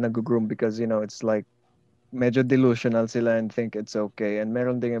unironically nag-groom because it's like medyo delusional sila and think it's okay, and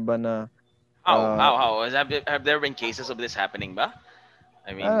meron ding iba na How? Have there been cases of this happening ba?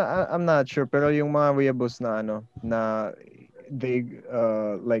 I mean, I'm not sure, pero yung mga weeaboos na na they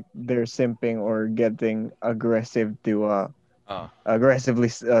like they're simping or getting aggressive to aggressively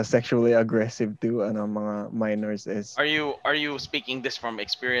sexually aggressive to mga minors is. Are you speaking this from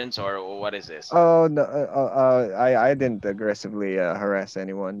experience or what is this? Oh no, I didn't aggressively harass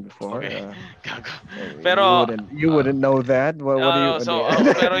anyone before. Okay. Pero you wouldn't know that. What do you?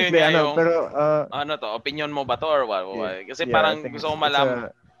 Pero yun nga yung, pero ano to, opinion mo ba to or what? Kasi parang gusto ko malaman.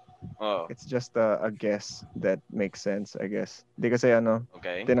 It's just a guess that makes sense, I guess. Di kasi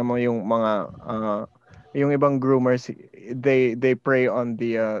okay. Tinan mo yung mga yung ibang groomers, they prey on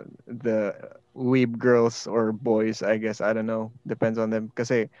the weeb girls or boys, I guess. I don't know. Depends on them.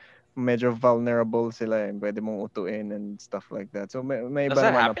 Kasi medyo vulnerable sila, pwede mong utuin and stuff like that. So may Does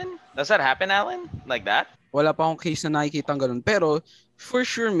that happen? Does that happen, Alan? Like that? Wala pa akong case na nakikita ganun. Pero for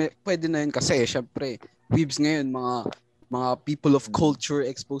sure pwede na yun kasi syempre weebs ngayon mga people of culture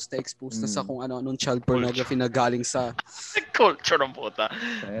exposed na sa kung anong child pornography na galing sa culture ng puta.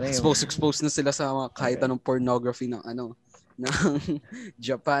 Exposed na sila sa kahit anong pornography ng ng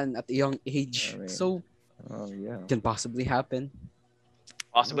Japan at young age. So can possibly happen.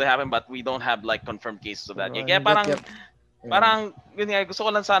 But we don't have like confirmed cases of that. Kaya parang yun nga, gusto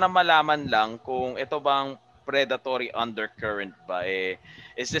ko lang sana malaman lang kung ito bang predatory undercurrent ba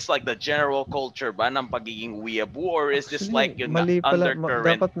is this like the general culture ba ng pagiging weeaboo, or is this like yun mali pala,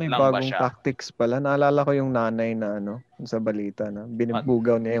 undercurrent dapat may lang ba bagong siya? tactics pala. Naalala ko yung nanay na sa balita na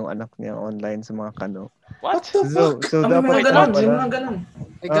binibugaw niya yung anak niya online sa mga kano. What? So dapat ganun.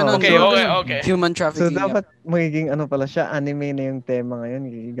 Okay. Human trafficking. So dapat magiging pala siya, anime na yung tema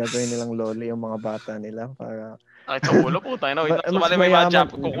ngayon. Gagawin nilang loli yung mga bata nila para Sa ulo po tayo. Sumali may mga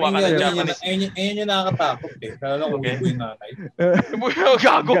kukuha ka ng Japanese. Ayun yung nakakatakot Kala ko yung nanay.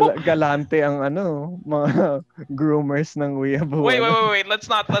 Gago. Galante ang mga groomers ng weeaboo. Wait. Let's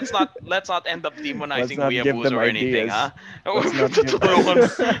not end up demonizing weeaboos or anything, ha?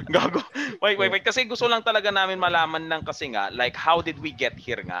 Gago. Wait. Kasi gusto lang talaga namin malaman lang kasi nga, like, how did we get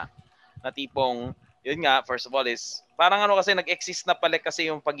here nga? Na tipong, yun nga, first of all is, parang kasi nag-exist na pala kasi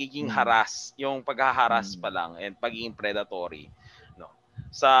yung pagiging yung paghaharas pa lang and pagiging predatory, no,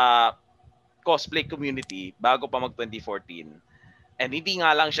 sa cosplay community bago pa mag 2014. And hindi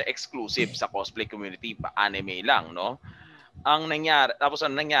nga lang siya exclusive sa cosplay community, pa anime lang, no? Ang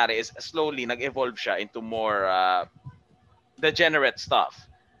nangyari is slowly nag-evolve siya into more degenerate stuff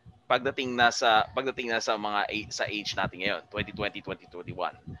pagdating na sa mga sa age natin ngayon, 2020,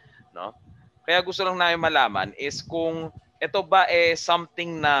 2021, no? Kaya gusto lang namin malaman is kung ito ba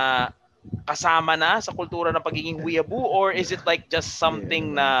something na kasama na sa kultura ng pagiging weeaboo, or is it like just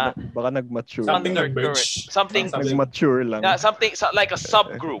something na baka nag-mature. Something nag-mature lang. Yeah, something like a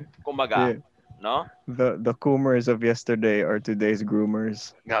subgroup, kumbaga. No? The coomers of yesterday are today's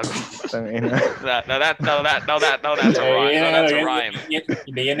groomers. Gago. Tangina. No, that's a rhyme. That's a rhyme.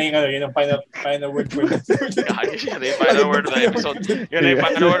 Yan yung final word for it. Yan yung final word of the episode. Yan yung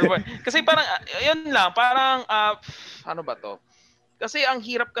final word. Kasi parang, yun lang, parang, ano ba to? Kasi ang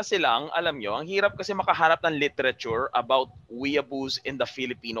hirap kasi lang, alam nyo, ang hirap kasi makahanap ng literature about weeaboos in the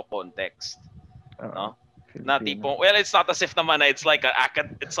Filipino context. No? Na tipong, well, it's not as if naman it's like an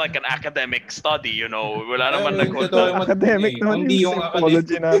academic study, wala naman academic naman yung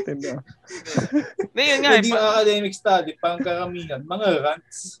psychology natin. Hindi yung academic study, pang karamihan, mga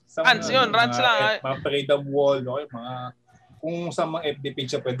rants. Rants lang. Mga freedom wall, mga kung sa mga FB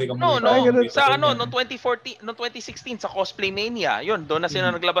page pwede ka sa no 2014, no 2016 sa Cosplay Mania, yun, doon na sila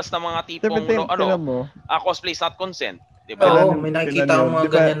naglabas ng mga tipong cosplay is not consent. Diba? Oo, may nakikita akong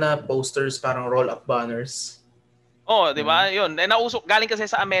mga ganyan na posters, parang roll-up banners. Di ba? Yun. Nausok, galing kasi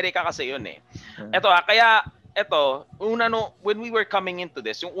sa Amerika kasi yun . Ito kaya eto, when we were coming into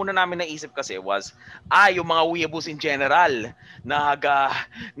this, yung una namin naisip kasi was, yung mga weeaboos in general,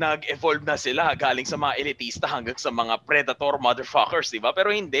 nag-evolve na sila galing sa mga elitista hanggang sa mga predator motherfuckers, di ba?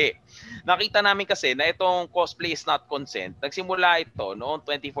 Pero hindi. Nakita namin kasi na itong cosplay is not consent. Nagsimula ito noong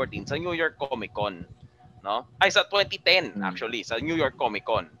 2014 sa New York Comic Con. No? Ay, sa 2010 actually, sa New York Comic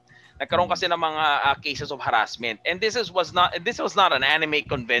Con. Nagkaroon kasi ng mga cases of harassment. And this was not an anime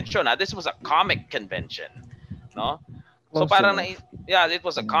convention. This was a comic convention. No? So parang it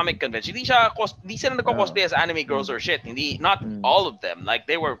was a comic convention. Hindi sila nagko-cosplay as anime girls or shit. Not all of them. Like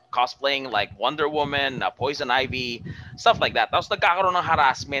they were cosplaying like Wonder Woman, Poison Ivy, stuff like that. Tapos nagkakaroon ng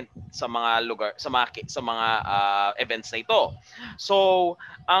harassment sa mga lugar, sa mga events na ito. So,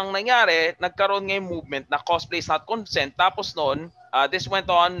 ang nangyari, nagkaroon ngayong movement na cosplay is not consent. Tapos noon, this went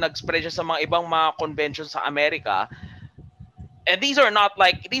on, nag-spread siya sa mga ibang mga conventions sa Amerika. And these are not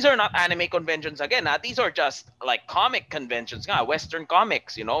anime conventions again. These are just like comic conventions nga, Western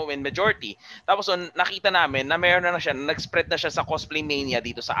comics, in majority. Tapos nakita namin na meron na siya, nag-spread na siya sa cosplay mania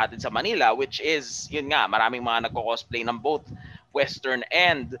dito sa atin sa Manila, which is, yun nga, maraming mga nagko-cosplay ng both Western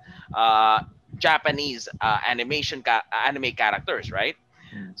and Japanese anime characters, right?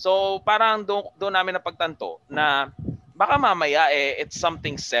 So parang doon namin napagtanto na baka mamaya it's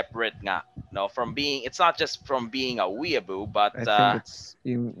something separate nga, it's not just from being a weeaboo, but I think it's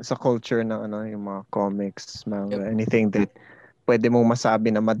yung sa culture ng yung mga comics, manga, anything that pwede mong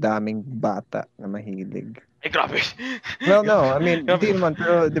masabi na madaming bata na mahilig. Grabe. Well, no, I mean, hindi naman,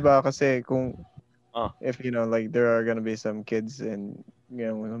 pero 'di ba kasi kung if like there are gonna be some kids in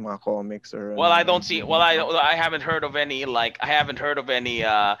mga comics or I haven't heard of any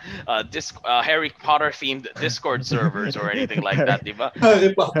Harry Potter themed Discord servers or anything like that, diba?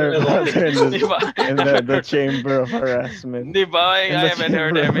 Harry Potter in the chamber of harassment. Diba? I haven't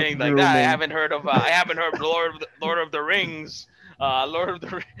heard anything like that. I haven't heard Lord of the Rings. Lord of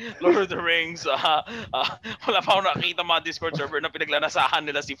the Rings, wala pa akong nakita mga Discord server na pinaglanasahan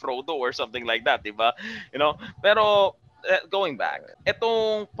nila si Frodo or something like that, diba? Pero going back,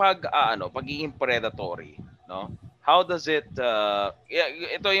 itong pagiging predatory, no? How does it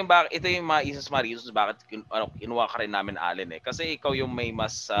ito yung mga isa sa mga reasons bakit kinuha ka rin namin, Allen, kasi ikaw yung may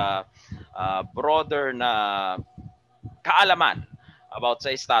mas broader na kaalaman about sa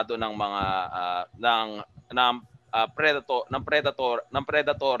estado ng mga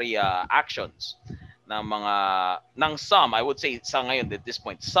predatory actions ng some, I would say sa ngayon at this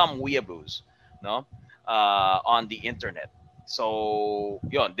point, some weeaboos, no? On the internet. So,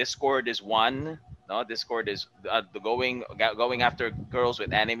 Discord is one, no? Discord is going after girls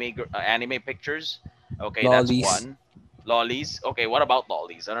with anime pictures. Okay, lollies. That's one. Lollies. Okay, what about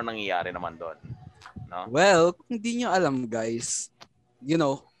lollies? Ano nangyayari naman doon? No? Well, kung hindi nyo alam, guys,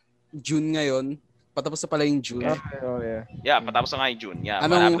 June ngayon, patapos na pala yung June. Yeah, patapos na nga yung June. Yeah,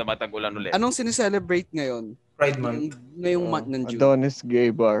 malapit na matag-ulan ulit. Anong sineselebrate ngayon? Pride Month. Ngayong month ng June. Adonis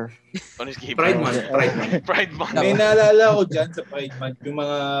Gay Bar. Pride Month. Pride Month. May naalala ko dyan sa Pride Month, yung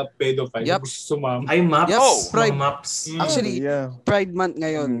mga pedophile. Yep. Gusto sumama. Ay, maps. Yes, Pride. Maps. Actually, Pride Month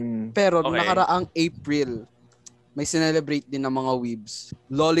ngayon. Pero nakaraang April, may sinelebrate din ng mga weebs.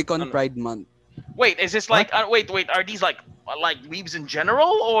 Lolicon Pride Month. Wait, is this like wait, are these like weebs in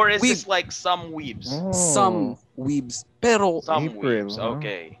general, or is this like some weebs? Some weebs. Pero some weebs,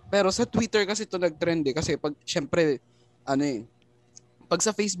 okay. Pero sa Twitter kasi ito nag-trend kasi pag syempre pag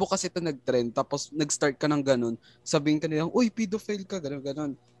sa Facebook kasi ito nag-trend tapos nag-start ka ng ganun, sabihin ka nila, "Uy, pedophile ka,"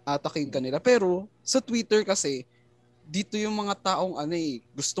 ganun. Atakin ka nila. Pero sa Twitter kasi dito yung mga taong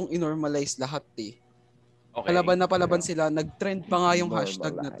gustong i-normalize lahat Okay. Palaban sila, nag-trend pa nga yung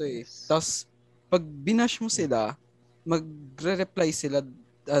hashtag na to Tapos pag binash mo sila, magre-reply sila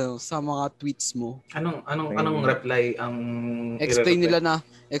sa mga tweets mo. Anong reply ang explain nila na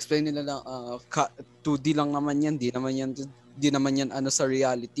 2D lang naman yan, di naman yan sa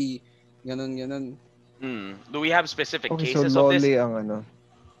reality. Ganun. Do we have specific cases so of this? Ang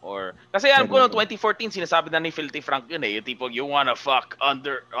Or kasi alam ko noong 2014 sinasabi na ni Filthy Frank yun yung tipo you wanna fuck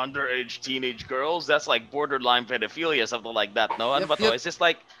underage teenage girls, that's like borderline pedophilia, something like that, no? Ano ba to? Is this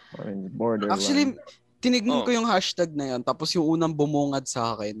like borderline? Actually, tinignan ko yung hashtag na yan tapos yung unang bumungad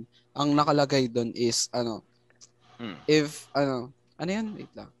sa akin, ang nakalagay doon is if yan? Wait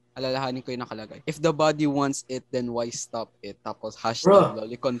lang. Alalahanin ko yung nakalagay. If the body wants it, then why stop it? Tapos hashtag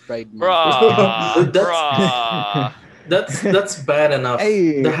Lolicon Pride Month. That's bad enough.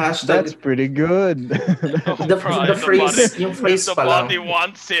 Hey, the hashtag, that's pretty good. the phrase, yung phrase pa lang.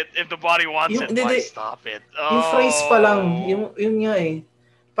 If the body wants it, why stop it? Yung phrase pa lang, yung nga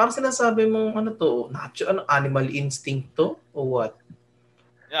Parang sinasabi mo, animal instinct to? O what?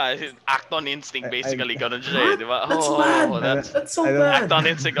 Yeah, act on instinct basically. Ganun siya, di ba? That's bad. That's so bad. Act on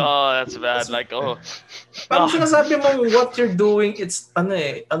instinct. Oh, that's bad. Like, Parang sinasabi mo what you're doing, it's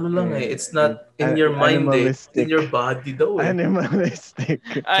it's not in your mind it's in your body daw Animalistic.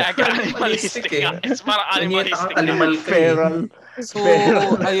 Animalistic. It's parang animalistic. Animal Feral. So,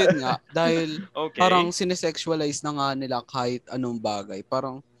 ayun nga, dahil parang sinesexualize na nga nila kahit anong bagay.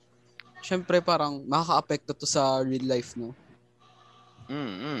 Parang, syempre parang makaka-apekto to sa real life, no?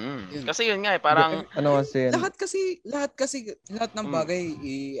 Kasi yun nga parang lahat ng bagay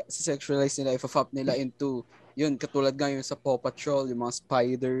i-sexualize nila, i-fap nila into yun, katulad nga yung sa Paw Patrol, yung mga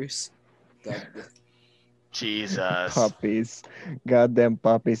spiders. God. Jesus. Puppies. Goddamn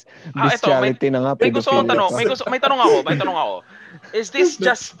puppies. Bestiality na nga, pedophilia. May tanong ako. Is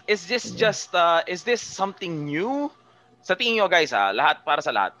this something new? Sa tingin nyo guys para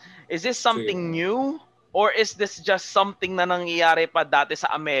sa lahat. Is this something new? Or is this just something na nangyayari pa dati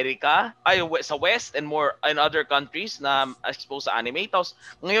sa Amerika, sa West and more in other countries na exposed sa anime, tapos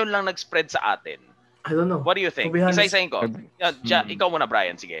ngayon lang nag-spread sa atin? I don't know. What do you think? Isa-isahin ko. Ikaw muna,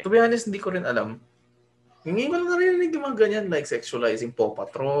 Brian, sige. To be honest, hindi ko rin alam. Hindi ko na narinig yung mga ganyan like sexualizing Paw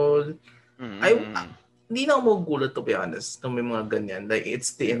Patrol. Hindi na ako magugulat to be honest na may mga ganyan. Like,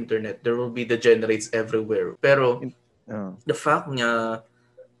 it's the internet. There will be degenerates everywhere. Pero, the fact na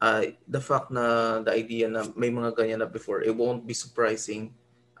the idea na may mga ganyan na before, it won't be surprising.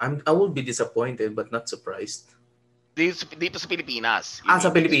 I will be disappointed but not surprised. Dito sa Pilipinas. Sa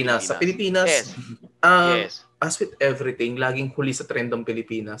Pilipinas. Sa Pilipinas, yes. As with everything, laging huli sa trend ang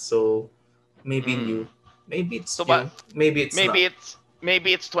Pilipinas. So, maybe new. Maybe it's new. Maybe it's not.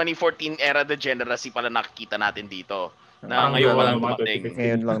 Maybe it's 2014 era degeneracy pala nakikita natin dito. Na ngayon lang dumating.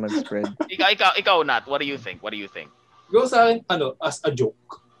 Ngayon lang nag-spread. Ikaw, Nat, what do you think? Go sa akin, as a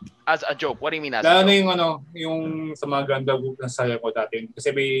joke. As a joke? What do you mean as a joke? Yung sa mga ganda group na saya ko dati.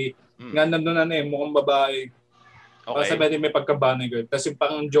 Kasi may ganda doon mukhang babae. Okay. Sabi may pagkabanay girl. Tapos yung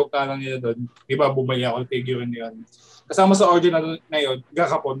pang joke ka lang nila doon, di ba bumaya ako figure yun. Kasama sa order na yun,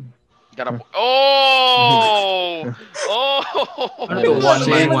 gakapon. Oh! One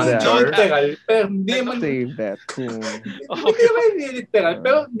man, one jar. Pero hindi naman save that. Hindi naman literal.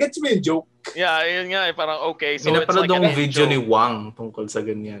 Pero gets mo yung joke. Yeah, yun nga parang okay. So it's like a video ni Wang tungkol sa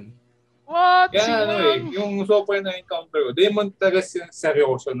ganyan. What? Yung software na encounter ko, di mo talaga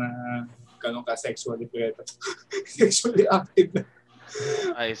seryoso na ganun ka sexually sexually active.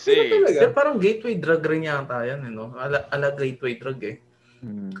 I see. Pero parang gateway drug rin yata yan, ala gateway drug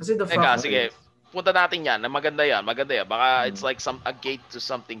Kasi the fact sige. Punta natin yan. Maganda yan. Baka it's like a gate to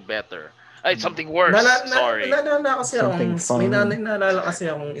something better. Ay, something worse. Sorry. May naalala kasi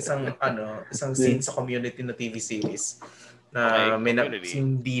akong isang scene sa Community na TV series na may si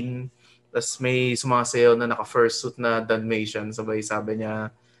Dean, tas may sumasayaw na naka-fursuit na Dalmatian. Sabi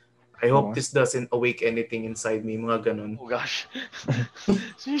niya, I hope this doesn't awake anything inside me. Mga ganun. Oh gosh.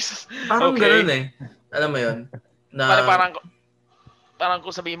 Jesus. Parang ganun Alam mo yun? Parang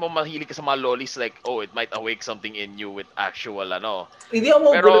kung sabihin mo mahilig ka sa mga lolis, like, it might awake something in you with actual, Hindi ako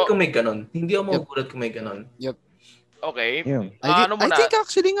magugulat kung may ganun. Yep. Okay. Yeah. I think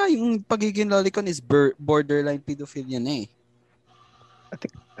actually nga, yung pagiging lolicon is borderline pedophilia na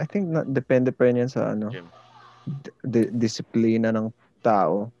I think depende pa rin yan sa, disiplina ng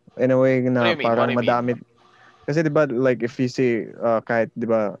tao. In a way na parang madami. Kasi diba, like, if you see, kahit,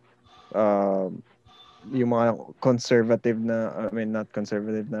 diba, yung mga conservative na, not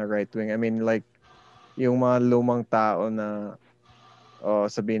conservative na right wing. Like, yung mga lumang tao na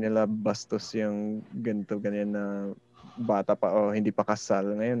sabihin nila bastos yung ganito, ganyan na bata pa hindi pa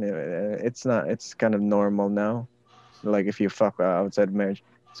kasal ngayon. It's kind of normal now. Like, if you fuck outside marriage.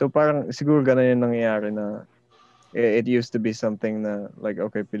 So, parang siguro ganun yung nangyayari na it used to be something na, like,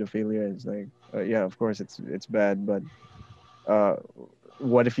 okay, pedophilia is like, yeah, of course, it's bad, but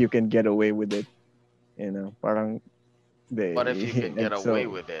what if you can get away with it? Parang what if you can get away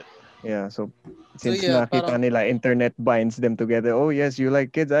with it? Yeah, so since nakita nila internet binds them together. Oh yes, you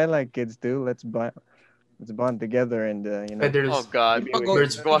like kids, I like kids too. Let's bond together and Oh God.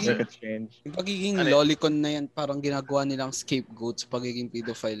 Yung pagiging lolicon na yan, parang ginagawa nilang scapegoat sa pagiging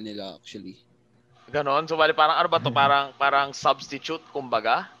pedophile nila actually. Ganon. So bali parang ano ba to? Parang substitute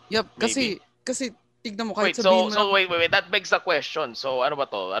kumbaga? Yep, kasi tignan mo kahit wait, that begs the question. So ano ba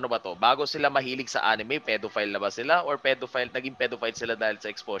to? Bago sila mahilig sa anime, pedophile na ba sila or naging pedophile sila dahil sa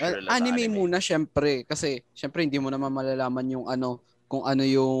exposure nila sa anime? Anime muna syempre kasi syempre hindi mo naman malalaman yung kung ano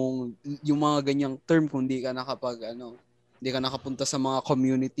yung mga ganyang term kung hindi ka hindi ka nakapunta sa mga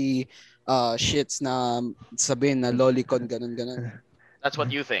community shits na sabihin na lolicon ganun. That's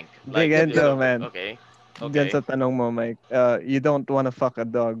what you think. Like, man. Okay. Diyan sa tanong mo, Mike, you don't want to fuck a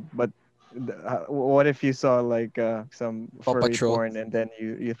dog, but what if you saw like some furry porn and then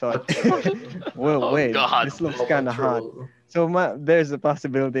you thought, well, wait, this looks kind of hot. So there's a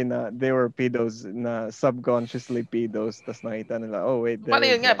possibility na they were pedos, na subconsciously pedos, tas nakita nila, oh wait, Parang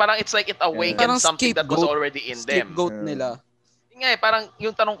yun nga, parang it's like it awakens something that was already in them. Scapegoat nila. Yun nga, parang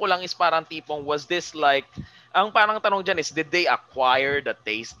yung tanong ko lang is parang tipong, was this like, ang parang tanong dyan is, did they acquire the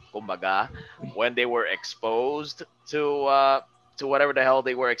taste, kumbaga, when they were exposed to whatever the hell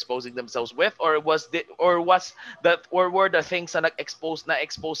they were exposing themselves with, or were the things na expose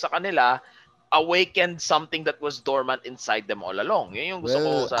sa kanila awakened something that was dormant inside them all along? Yun yung gusto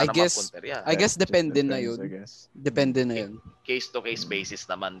ko sana mapunterya. I guess depende na yun. Depende na yun. Case to case basis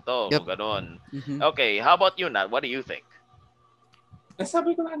naman to. Yep. Ganun. Okay, how about you, Nat? What do you think?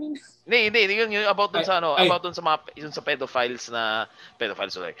 Sabi ko na kanina. Hindi, yun about dun sa about dun sa mga yun sa pedophiles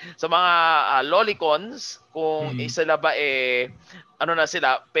ulit. Sa mga lolicons, kung sila ba na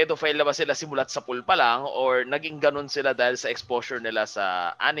sila, pedophile na ba sila simulat sa pool pa lang, or naging ganun sila dahil sa exposure nila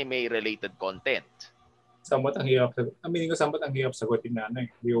sa anime-related content? Samot ang hirap. Aminin ko, samot ang hirap sagutin na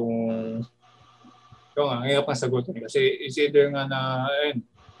yung ang hirap ang sagutin. Kasi is either nga na,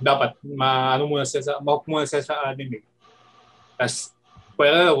 dapat, ma-hook muna siya sa anime. Tapos,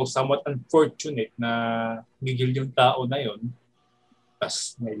 pero somewhat unfortunate na gigil yung tao na yon.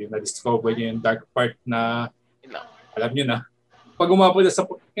 Tapos, ngayon, na-discover niya yung dark part na, alam niyo na, pag umabot sa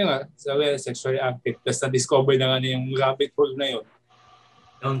sexually active, tapos na-discover na nga yung rabbit hole na yun.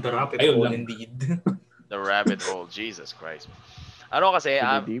 The rabbit hole indeed. The rabbit hole, Jesus Christ. Ano kasi,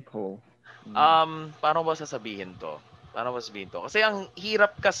 deep hole. Paano ba sasabihin to? Kasi ang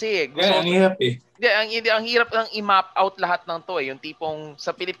hirap kasi. Ang hirap Ang hirap lang i-map out lahat ng to Yung tipong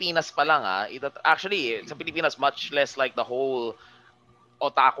sa Pilipinas pa lang actually, sa Pilipinas, much less like the whole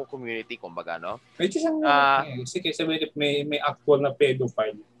otaku community, kumbaga, no? Kasi sabihin, may actual na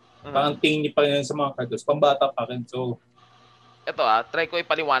pedophile. Parang tingin pa rin sa mga cartoons. Pambata pa rin. So, ito try ko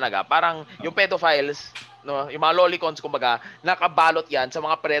ipaliwanag parang yung pedophiles, no, yung mga lolicons, kumbaga, nakabalot yan sa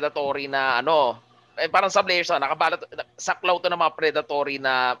mga predatory na parang sub-layers nakabalot, saklaw to ng mga predatory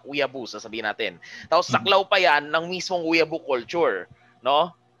na weaboos, sasabihin natin. Tapos saklaw pa yan ng mismong weeaboo culture,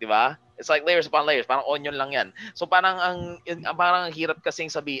 no? 'Di ba? It's like layers upon layers, parang onion lang yan. So parang ang hirap kasing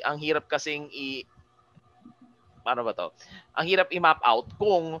paano ba to? Ang hirap i-map out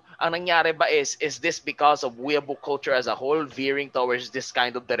kung ang nangyari ba is this because of weeaboo culture as a whole veering towards this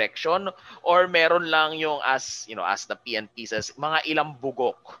kind of direction, or meron lang yung as the PNP says, mga ilang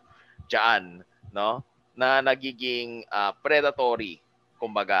bugok diyan, no? Na nagiging predatory,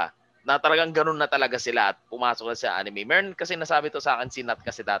 kumbaga, na talagang ganun na talaga sila at pumasok na sa anime. Meron kasi nasabi to sa akin si Nat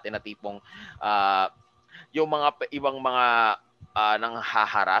kasi dati na tipong yung mga ibang mga nang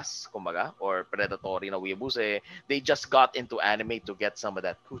haharas, kumbaga, or predatory na weeaboos, they just got into anime to get some of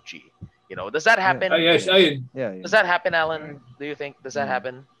that coochie. Does that happen? Yes. Yeah. Does that happen, Alan? Do you think? Does that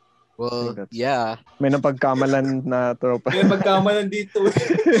happen? Well, yeah. May napagkamalan na tropa. May napagkamalan dito.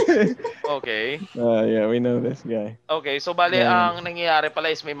 Okay. Yeah, we know this guy. Okay, so bale, ang nangyayari pala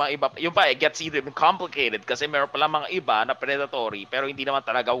is may mga iba, yung pa it gets even complicated kasi meron pala mga iba na predatory pero hindi naman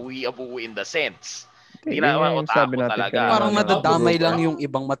talaga weeaboo in the sense. Hindi na otaku talaga. Parang nadadamay lang yung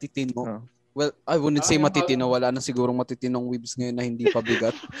ibang matitino. Well, I wouldn't say matitino. Wala na sigurong matitinong weebs ngayon na hindi pa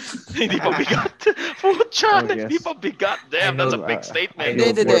bigat. Hindi pa bigat. Pucha, hindi pa bigat. Damn, that's a big statement.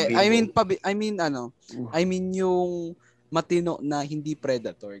 Hindi. I mean yung matino na hindi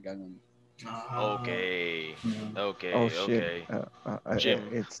predator, ganun. Okay. Oh shit. Jim.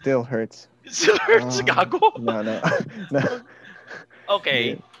 It still hurts. It still hurts, gago. No.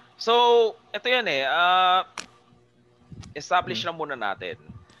 Okay. So, ito yan establish na muna natin.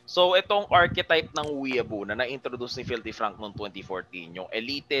 So, itong archetype ng weeaboo na na-introduce ni Filthy Frank noong 2014, yung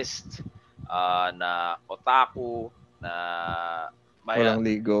elitist na otaku na walang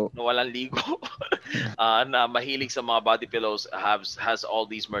ligo. Na mahilig sa mga body pillows, has all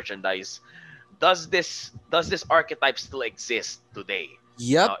these merchandise. Does this archetype still exist today?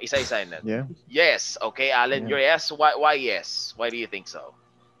 Yep. Isa-isa na. Yeah. Yes. Okay, Alan, your yes. Why yes? Why do you think so?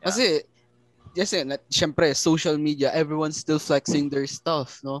 Yeah. Kasi syempre social media, everyone's still flexing their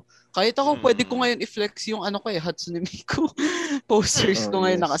stuff, no? Kahit ako pwede ko ngayon i-flex yung Hatsune Miku posters ko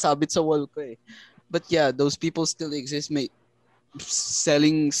ngayon nakasabit sa wall ko But yeah, those people still exist, mate.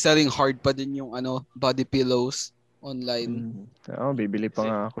 Selling hard pa din yung body pillows online. Bibili pa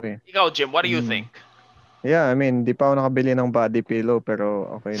nga ako Ikaw, Jim, what do you think? Yeah, I mean, di pa ako nakabili ng body pillow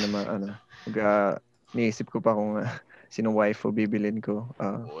pero okay naman niisip ko pa kung sino waifu bibilin ko.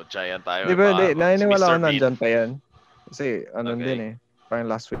 Giant tayo. Di ba, naniniwala ako nandyan pa yan. Kasi, din parang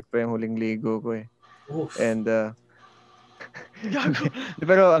last week pa yung huling ligo ko Oof. And Gago.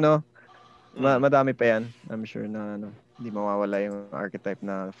 pero madami pa yan. I'm sure na hindi mawawala yung archetype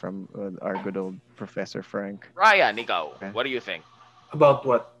na from our good old Professor Frank. Ryan, ikaw, what do you think? About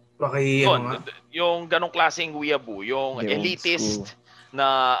what? Yun, yung ganong klaseng weeaboo, yung The elitist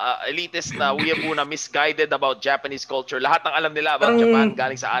na weeaboo na misguided about Japanese culture. Lahat ng alam nila about Japan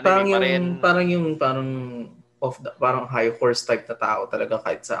galing sa anime pa rin. Parang high horse type na tao talaga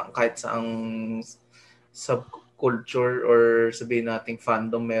kahit sa subculture or sabihin nating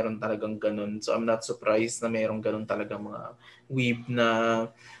fandom meron talagang ganun. So I'm not surprised na meron ganun talaga mga weeb na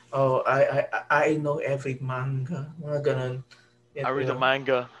I know every manga, mga ganun. I read the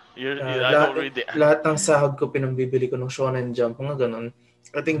manga. I don't read it. Lahat ng sahod ko pinambibili ko ng Shonen Jump, mga ganun.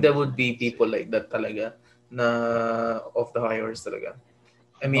 I think there would be people like that talaga na of the high horse talaga.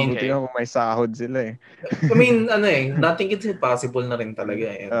 I mean, buti nga kung may sahod sila eh. I mean, nothing is impossible na rin talaga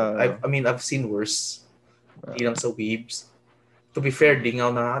eh. I've seen worse. Hindi lang sa weebs. To be fair, di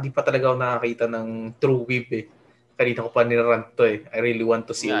pa talaga ako nakakita ng true weeb eh. Kanina ko pa nirant to eh. I really want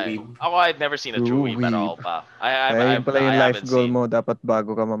to see a weeb. Ako, I've never seen a true weeb at all pa. Yun pala yung life goal mo. Dapat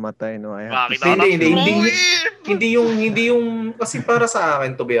bago ka mamatay, no? Hindi yung, kasi para sa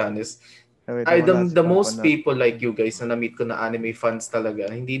akin, to be honest, the most people like you guys na na-meet ko na anime fans talaga,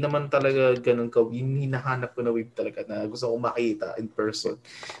 hindi naman talaga ganun hinahanap ko na weeb talaga na gusto kong makita in person.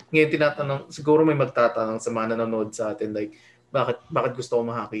 Ngayon tinatanong, siguro may magtatanong sa mga nanonood sa atin like, bakit gusto ko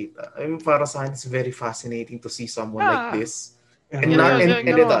makakita? I mean, para sa akin, it's very fascinating to see someone like this. And not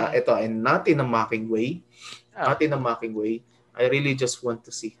in a mocking way. Not in a mocking way. I really just want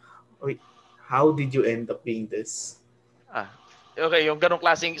to see, how did you end up being this? Okay, yung ganong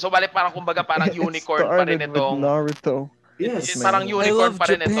klaseng, so bali parang kumbaga parang unicorn pa rin itong Naruto. Yes. Parang unicorn pa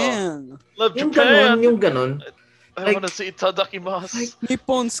rin ito. Love Japan. Yung ganon. I wanna see itadakimasu. Like,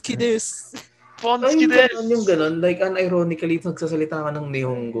 Nipponski desu. Yung ganon. Like, unironically, nagsasalita ka ng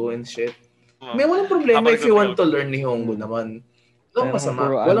Nihongo and shit. May walang problema if you want to learn Nihongo naman.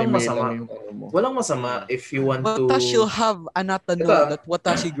 Walang masama if you want to... Watashi will have another note that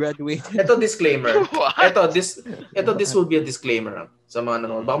Watashi graduated. Ito disclaimer. This will be a disclaimer sa mga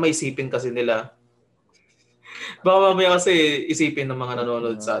nanonood. Baka may isipin kasi nila. Baka mamaya kasi isipin ng mga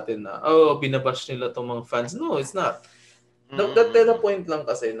nanonood sa atin na, binabash nila itong mga fans. No, it's not. The point lang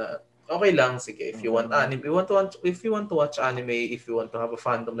kasi na, okay lang, sige. If you want anime, if you want to watch anime, if you want to have a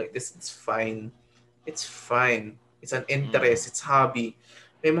fandom like this, it's fine. It's fine. It's an interest, it's hobby.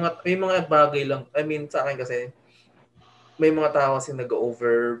 May mga bagay lang. I mean, sa akin kasi, may mga tao kasi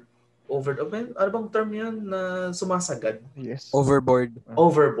nag-over, ano bang term yan na sumasagad? Yes. Overboard.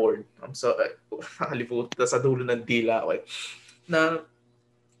 I'm sorry. Nakalimutan sa dulo ng dila. Okay. Na,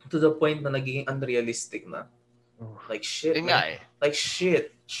 to the point na naging unrealistic na. Like shit, man. Like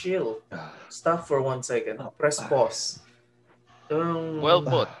shit. Chill. Stop for 1 second. Press pause. Well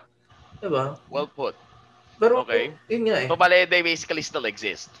put. Diba? Well put. Pero, okay. Yun nga eh. So, bale, they basically still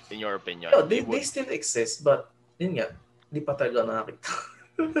exist, in your opinion? No, they still exist, but, yun nga, di pa talaga nakakita.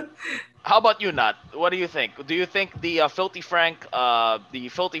 How about you, Nat? What do you think? Do you think the Filthy Frank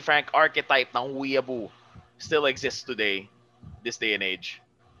archetype ng weeaboo still exists today, this day and age?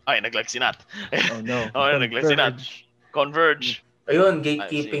 Ay, naglag si Nat. Oh, no. Naglag si Nat. Converge. Ayun,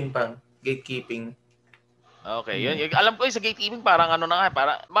 gatekeeping pa. Gatekeeping. Okay, yun. Alam ko sa gatekeeping parang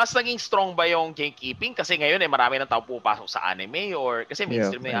parang mas naging strong ba yung gatekeeping kasi ngayon marami nang tao pupasok sa anime or kasi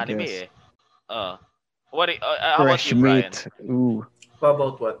mainstream na yung anime eh. How about you, Brian? Ooh. How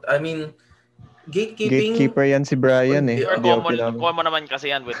about what? I mean, gatekeeper yan si Brian eh. Common naman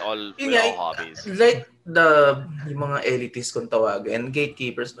kasi yan with all hobbies. Like yung mga elitist kung tawagin,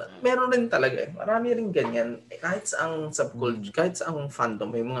 gatekeepers, meron rin talaga eh. Marami rin ganyan. Kahit sa ang subculture, kahit sa ang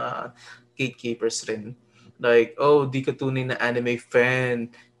fandom, may mga gatekeepers rin. Like, di ka tunay na anime fan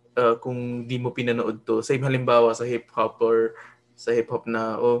kung di mo pinanood to. Say, halimbawa sa hip-hop or sa hip-hop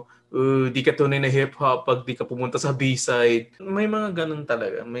na, di ka tunay na hip-hop pag di ka pumunta sa B-side. May mga ganun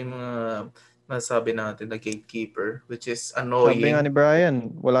talaga. May mga masabi natin na gatekeeper, which is annoying. Sabi nga ni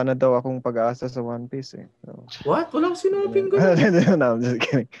Brian, wala na daw akong pag-asa sa One Piece eh. So... What? Walang sinabing ganun. No, I'm just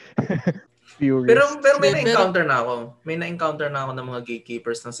kidding. Pero may na-encounter na ako. May na-encounter na ako ng mga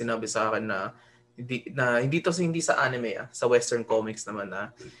gatekeepers na sinabi sa akin na hindi sa anime sa western comics naman na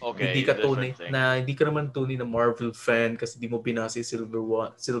hindi ka naman tunay na Marvel fan kasi di mo binasa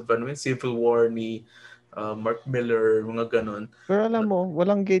Civil War ni Mark Miller, mga ganon. Pero alam mo,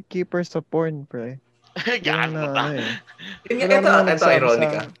 walang gatekeeper sa porn, pre. Gaan mo ta. Ito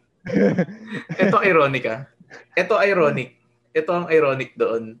ironic. Ito ang ironic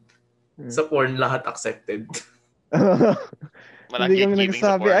doon. Sa porn, lahat accepted. Hindi kami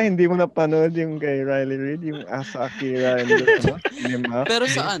nagsabi, hindi mo napanood yung kay Riley Reid, yung Asa Akira and Cinema. Pero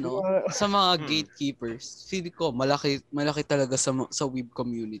sa sa mga gatekeepers, feeling ko malaki talaga sa weeb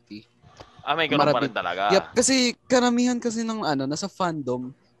community. May ganun pa rin talaga. Yep, kasi karamihan kasi ng nasa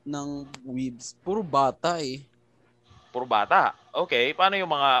fandom ng weebs, puro bata eh. Puro bata. Okay, paano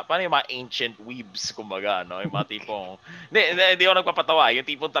yung mga ancient weebs kumbaga, no? Yung mga tipong hindi ako nagpapatawa, yung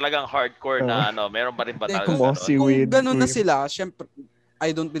tipong talagang hardcore na meron pa rin ba talaga kung ganun na sila, syempre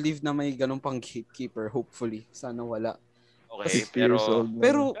I don't believe na may ganun pang gatekeeper, hopefully. Sana wala. Okay,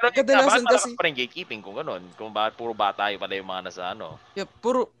 pero kadalasan kasi pa rin gatekeeping kung ganun, kung bakit puro bata yung pala yung mga nasa Yeah,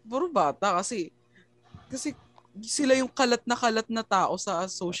 puro bata kasi sila yung kalat na tao sa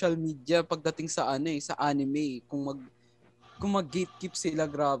social media pagdating sa sa anime. Kung mag-gatekeep sila,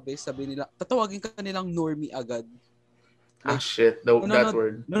 grabe, sabi nila, tatawagin ka nilang normie agad. Like, shit, that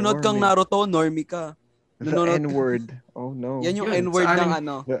word. Nunod kang Naruto, normie ka. The N-word. Oh no. Yan yung N-word ng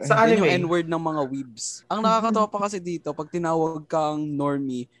Sa anime. Yan yung N-word ng mga weebs. Ang nakakatawa pa kasi dito, pag tinawag kang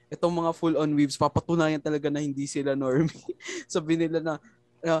normie, itong mga full-on weebs, papatunayan talaga na hindi sila normie. Sabi nila na,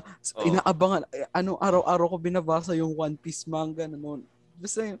 inaabangan, araw-araw ko binabasa yung One Piece manga.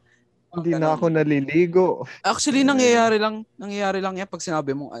 Basta yung, hindi na ako naliligo. Actually, nangyayari lang yan pag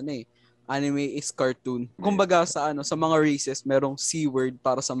sinabi mong anime is cartoon. Kumbaga sa mga races, merong C-word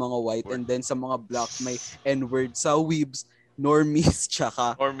para sa mga white and then sa mga black may N-word. Sa weebs, normies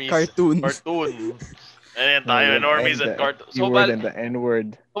tsaka cartoon. Ayan tayo, normies and cartoon. So bali and the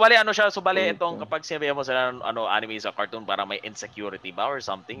N-word. So bali itong kapag sinabi mo sila anime sa cartoon para may insecurity ba or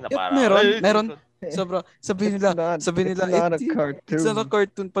something na para meron. Sobra. Sabi nila, it's not a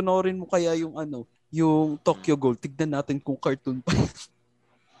cartoon. Panoorin mo kaya yung yung Tokyo Ghoul. Tignan natin kung cartoon pa.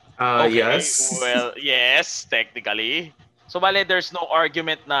 Okay, yes. Well, yes, technically. So bale, there's no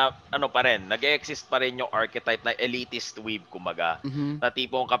argument na pa rin, nag-exist pa rin yung archetype na elitist weeb kumbaga. Na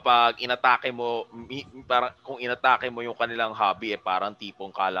tipong kapag inatake mo, parang kung inatake mo yung kanilang hobby, parang tipong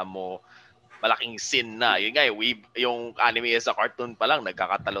kala mo malaking sin na. Yun nga, weeb, yung anime sa cartoon pa lang,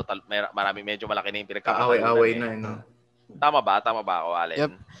 nagkakatalo-talo, maraming medyo malaki na yung pinagkakatalo. Away na no? Tama ba ako, Allen?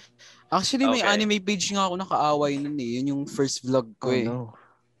 Yep. Actually, may anime page nga ako nakaaway nun eh. Yun yung first vlog ko eh. No.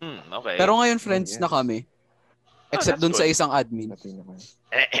 Okay. Pero ngayon friends na kami. Except dun sa isang admin.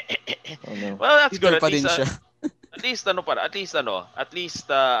 Well, that's good. Pa din siya. At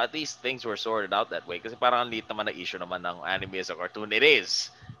least things were sorted out that way. Kasi parang ang liit naman na issue naman ng anime as a cartoon. It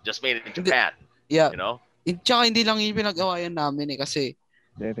is. Just made it in Japan. Yeah. You know? Tsaka hindi lang yung pinag-awayan namin eh. Kasi,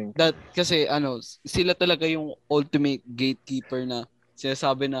 sila talaga yung ultimate gatekeeper na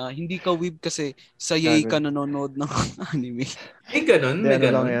sinasabi na hindi ka weeb kasi sa yay ka nanonood ng anime. May ganun.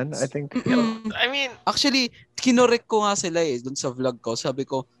 Yan, I think. I mean, actually, kinorek ko nga sila eh dun sa vlog ko. Sabi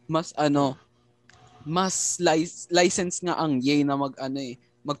ko, mas license nga ang yay na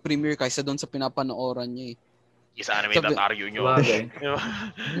mag-premiere kaysa dun sa pinapanooran niya eh. Isa anime tataryo nyo.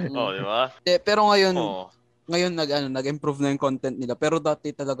 Di ba? Pero ngayon nag-improve na yung content nila. Pero dati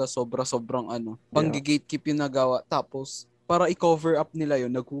talaga sobrang pang-gatekeep yung nagawa. Tapos, para i-cover up nila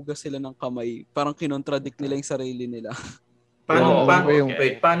yun, naghugas sila ng kamay. Parang kinontradict nila yung sarili nila.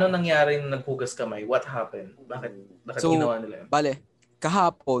 Paano nangyari na naghugas kamay? What happened? Bakit ginawa nila yun? Bale,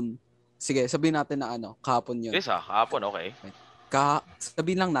 kahapon, sige, sabihin natin na kahapon yun. Kahapon, okay.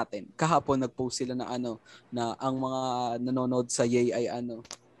 Sabihin lang natin, kahapon nag-post sila na na ang mga nanonood sa Yay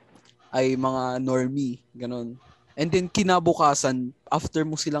ay mga normie, ganun. And then kinabukasan, after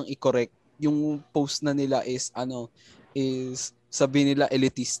mo silang i-correct, yung post na nila is sabi nila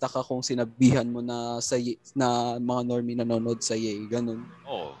elitista ka kung sinabihan mo na na mga normie nanonood sa Yay, ganun.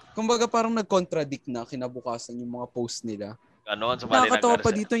 Kumbaga parang nag-contradict na kinabukasan yung mga post nila. Ganon, so nakakatawa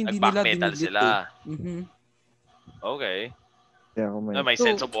pa dito, hindi nila dinidit sila. Eh. Okay. Yeah, may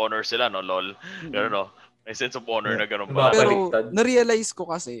sense of honor sila, no, lol. Pero no, may sense of honor na gano'n ba? Pero na-realize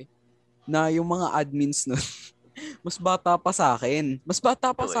ko kasi na yung mga admins nun, mas bata pa sa akin.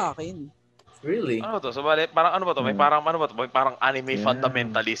 Really? Ano to? So parang ano ba to? May parang anime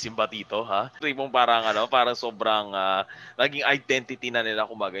fundamentalism ba dito, ha? Tipong parang parang sobrang naging identity na nila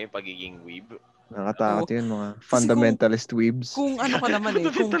kumbaga yung pagiging weeb. Nakatakot yun, mga fundamentalist weebs. Kung ka naman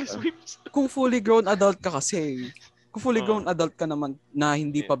kung fully grown adult ka kasi, kung fully grown adult ka naman na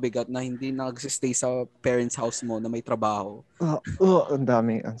hindi pabigat, na hindi nagsistay sa parents' house mo na may trabaho. Ang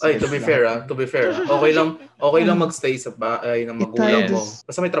dami. To be fair. Okay lang magstay sa bahay ng magulang mo.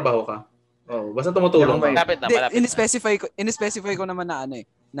 Basta may trabaho ka. Basta tumutulong ka. Malapit na. In-specify ko naman na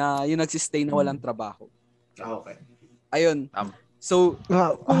na yung nagsistay na walang trabaho. Okay. Ayun. So,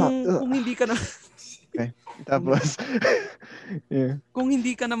 kung hindi ka na okay. Tapos kung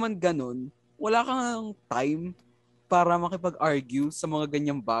hindi ka naman ganun, wala kang time para makipag-argue sa mga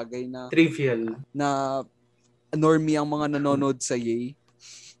ganyang bagay na trivial na normie ang mga nanonood sa Yay.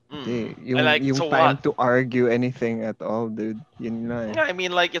 Yung so time what? to argue anything at all, dude. Yun na eh. Yeah, I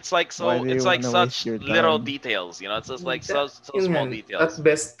mean, like it's like such little details, you know. It's just like so small details. At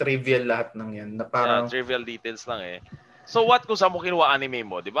best trivial lahat ng yan na parang trivial details lang eh. So what kung saan mo kinuha anime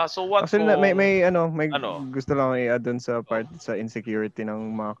mo, 'di ba? So what Actually, kung may gusto lang i-add dun sa part sa insecurity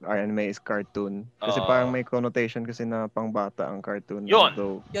ng mga anime is cartoon. Kasi parang may connotation kasi na pangbata ang cartoon.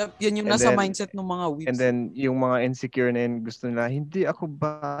 Yun. Yan yung nasa mindset ng mga weebs. And then yung mga insecure na yun, gusto nila, hindi ako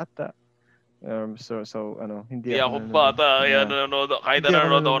bata. Hindi ako bata. Kahit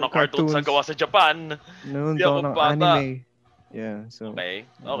nanonood ako ng cartoons na gawa sa Japan. Hindi ako ng anime. Yeah, so okay.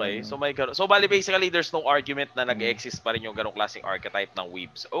 So bali basically there's no argument na nag-exist pa rin yung ganong klaseng archetype ng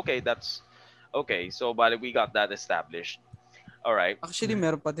weebs. Okay, that's okay. So bali we got that established. All right. Actually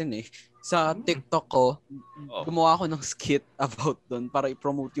meron pa din eh. Sa TikTok ko, gumawa ako ng skit about doon para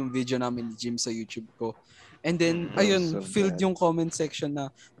i-promote yung video namin ni Jim sa YouTube ko. And then filled yung comment section na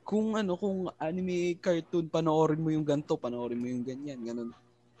kung anime cartoon panoorin mo yung ganto, panoorin mo yung ganyan, ganun.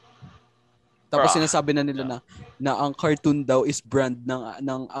 Tapos sinasabi na nila na ang cartoon daw is brand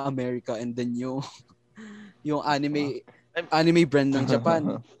ng America and then yung anime brand ng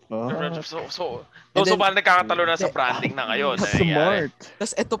Japan. So parang nagkakatalo na sa branding na ngayon. Smart.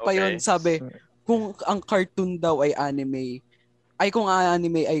 Tapos eto pa yun, sabi, kung ang cartoon daw ay anime, kung ang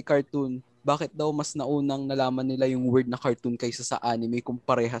anime ay cartoon, bakit daw mas naunang nalaman nila yung word na cartoon kaysa sa anime kung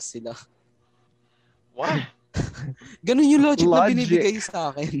parehas sila? What? Ganun yung logic na binibigay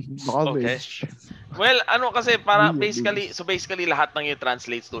sa akin. Okay. Well, kasi para basically lahat ng yung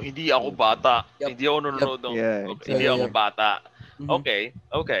translates to hindi ako bata. Hindi ako nanonood ng hindi ako bata. Okay.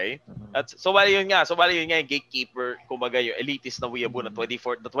 So bali yun nga yung gatekeeper, kumbaga yung elitist na weeaboo na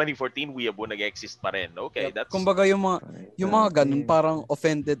 2014 weeaboo nag-exist pa rin. Okay, that's kumbaga yung mga ganun parang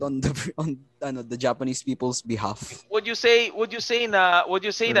offended on the Japanese people's behalf. Would you say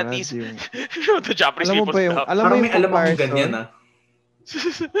that these the Japanese people's behalf? Alam mo ganyan ah.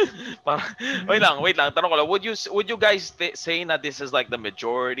 Wait lang, tanong ko lang, would you guys say na this is like the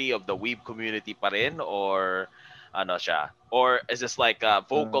majority of the weeb community pa rin, or siya? Or is this like a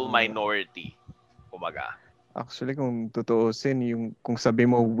vocal minority? Kumaga. Actually, kung tutuusin, kung sabi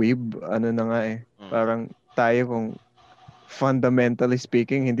mo weeb, na nga eh. Parang tayo kung fundamentally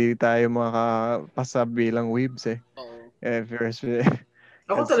speaking, hindi tayo makapasa bilang weebs eh.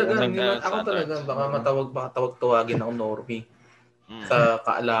 Ako talaga, baka tawagin ako normie. Sa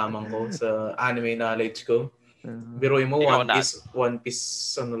kaalaman ko, sa anime knowledge ko. Biruin mo, One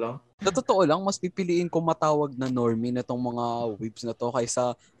Piece lang. Sa totoo lang, mas pipiliin ko matawag na normie na tong mga weebs na to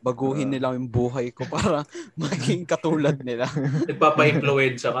kaysa baguhin nila yung buhay ko para maging katulad nila.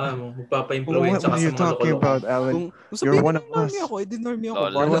 Nagpapa-influensya ka sa mga loko-loko. Alan? You're one of us. Normie ako.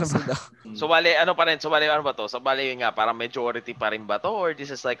 Bala sila. So bali, ano ba to? So bali yun nga, parang majority pa rin ba to? Or this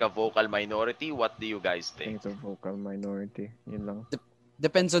is like a vocal minority? What do you guys think? It's a vocal minority. Yun lang.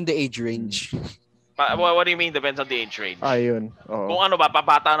 Depends on the age range. What do you mean depends on the age range? Ayun. Kung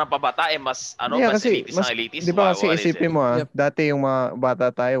pabata ng pabata, mas mas elitist ng elitist. Di ba kasi isipin mo dati yung mga bata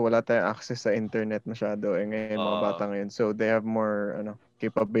tayo, wala tayong access sa internet masyado. Ngayon, mga bata ngayon. So, they have more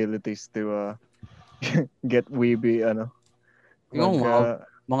capabilities to get weeby, Yung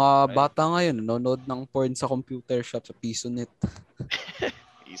mga bata ngayon, nanonood ng porn sa computer shop sa PisoNet.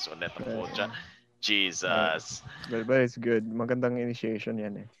 PisoNet po siya. Jesus. But it's good. Magandang initiation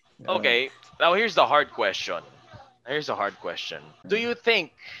yan eh. Okay, now here's the hard question. Do you think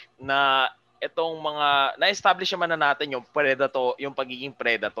na itong mga na-establish naman na natin yung predator, yung pagiging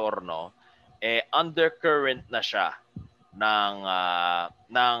predator, no? Undercurrent na siya ng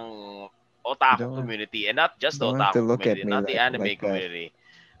otaku community, and not just the otaku community, not the anime community.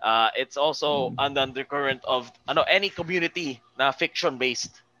 It's also an undercurrent of any community na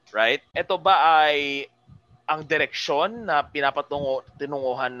fiction-based, right? Ito ba ay ang direksyon na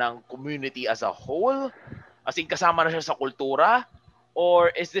tinunguhan ng community as a whole? As in, kasama na siya sa kultura? Or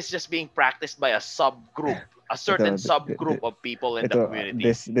is this just being practiced by a subgroup? A certain subgroup of people in the community?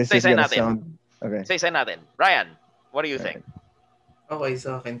 This is gonna sound... Okay. Say natin. Ryan, what do you think? Okay,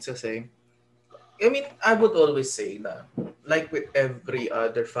 sa akin kasi, I would always say na, like with every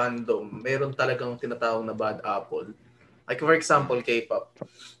other fandom, meron talagang tinatawag na bad apple. Like for example, K-pop.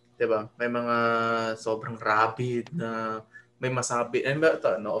 Diba? May mga sobrang rabid na may masabi.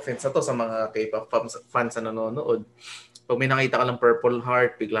 No offense na to sa mga K-pop fans na nanonood. Pag may nakita ka lang Purple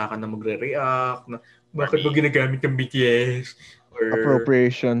Heart, bigla ka na magre-react. Na, bakit mo ginagamit yung BTS? Or,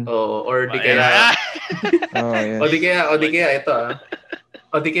 appropriation. Or di kaya... yes. O di kaya ito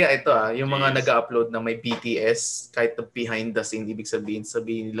O di kaya ito yung mga Jeez. nag-upload na may BTS, kahit na behind the scene, ibig sabihin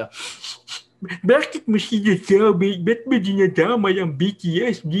nila, bakit mo sinasabi? Ba't mo dinadamay ang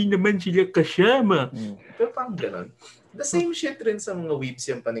BTS? Di naman sila kasama. Pero parang ganun. The same shit rin sa mga weebs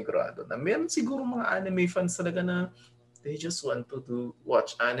yung panigurado na meron siguro mga anime fans talaga na they just want to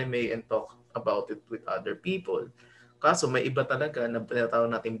watch anime and talk about it with other people. Kaso may iba talaga na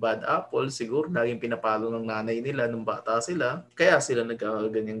tinatawag nating bad apple, siguro laging pinapalo ng nanay nila nung bata sila, kaya sila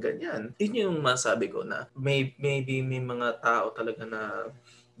nagkaganyan-ganyan. Yun yung masabi ko na maybe may mga tao talaga na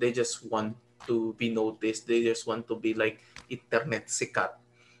they just want to be noticed, they just want to be like internet sikat.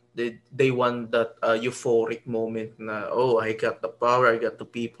 They want that euphoric moment na, oh, I got the power, I got the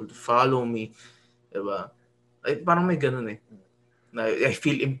people to follow me. Diba? Ay, parang may ganun na I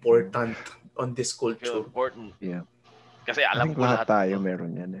feel important on this culture. Feel important. Yeah. Kasi alam ko lahat tayo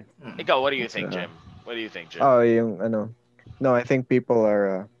meron yan Ikaw, what do you think, Jim? What do you think, Jim? Yung no, I think people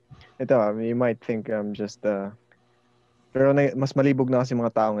are ito, you might think I'm just pero mas malibog na kasi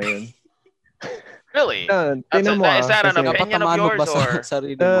mga tao ngayon. Really? Tingnan mo is that an opinion of yours or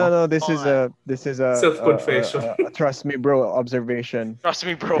No, this is a self-confession. Trust me, bro, observation. Trust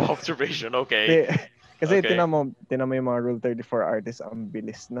me, bro, observation. Okay. Kasi tingnan mo yung mga Rule 34 artists, ang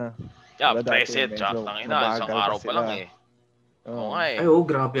bilis na. Yeah, preset, tangina, isang araw pa lang Ay,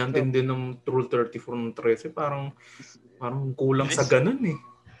 grabe ang tindi ng Rule 34 ng 13. Parang kulang sa ganun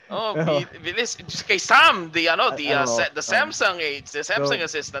bilis. Kay Sam, the Samsung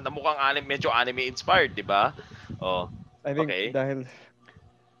assistant na mukhang medyo anime inspired, di ba? I think dahil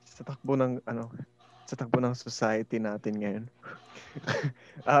sa takbo ng society natin ngayon,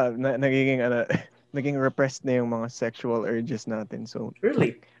 naging repressed na yung mga sexual urges natin. So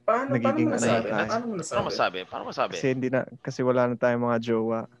really? Paano masabi? Kasi kasi wala na tayong mga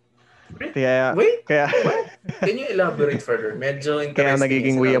jowa. Wait. Can you elaborate further? Medyo interesting. Kaya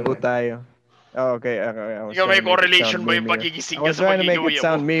nagiging weeaboo tayo. Okay. Ikaw may correlation ba yung pagiging single sa pagiging weeaboo? I was trying to make it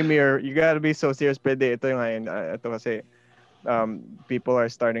sound memeier. You gotta be so serious. Pwede. Ito yung ngayon. Ito kasi people are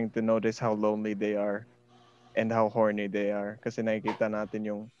starting to notice how lonely they are and how horny they are. Kasi nakikita natin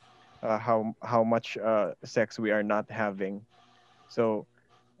yung how much sex we are not having. So,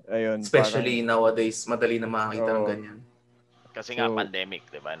 ayun. Especially nowadays, madali na makakita ng ganyan. Kasi nga pandemic,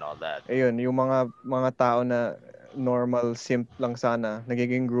 di ba, and all that. Ayun, yung mga tao na normal simp lang sana,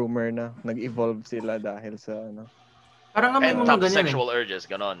 nagiging groomer na, nag-evolve sila dahil sa Parang may mga ganyan sexual urges,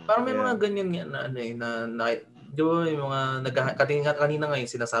 ganon. Parang may mga ganyan na di ba yung mga kanina ngayon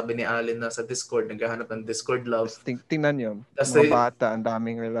sinasabi ni Allen na sa Discord, naghahanap ng Discord love. Tingnan nyo, mga bata, ang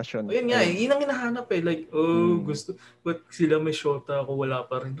daming relasyon. Yun nga yun ang hinahanap like, gusto, but sila may shota, ako wala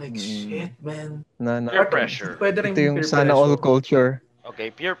pa rin. Like, shit, man. Peer pressure. Ito yung sana all culture.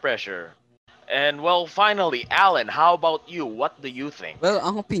 Okay, peer pressure. And well, finally, Alan, how about you? What do you think? Well,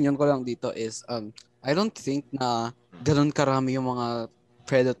 ang opinion ko lang dito is, I don't think na ganun karami yung mga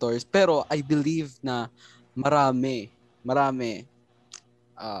predators, pero I believe na marami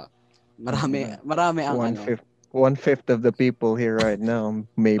ang one-fifth of the people here right now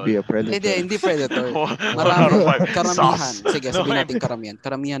may be a predator. Hindi predator. Karamihan. Sige, sabihin natin karamihan.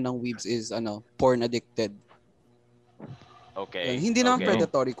 Karamihan ng weebs is porn addicted. Okay. Hindi naman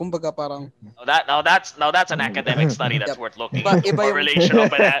predatory, kumbaga parang now that's an academic study that's worth looking at.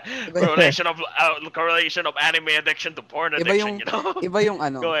 Correlation of anime addiction to porn addiction, you know. Iba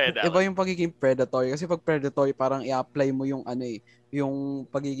yung pagiging predatory kasi pag predatory parang i-apply mo yung yung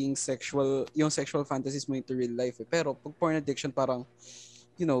pagiging sexual fantasies mo into real life. Pero pag porn addiction parang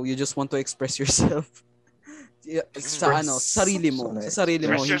you just want to express yourself. Sa sarili mo,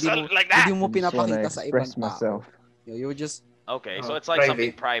 hindi mo pinapakita sa ibang tao. You just so it's like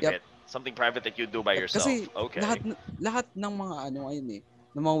private. Something private that you do by yourself. Kasi okay. lahat ng mga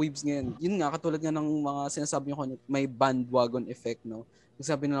ng mga weebs ngayon. Yun nga katulad nga ng mga sinasabi ko may bandwagon effect, no.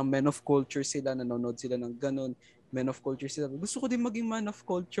 Sabi nila men of culture sila, nanonood sila ng ganun, men of culture sila. Gusto ko din maging man of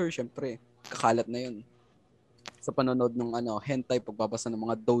culture, syempre. Kakalat na yun. Sa panonood ng hentai, pagbabasa ng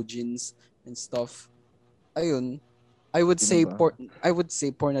mga doujins and stuff. Ayun. I would say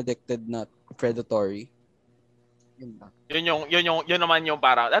porn addicted, not predatory. Yun naman yung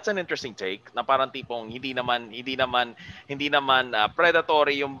parang that's an interesting take na parang tipong hindi naman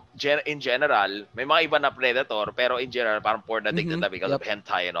predatory yung in general. May mga iba na predator pero in general parang porn addicted na because of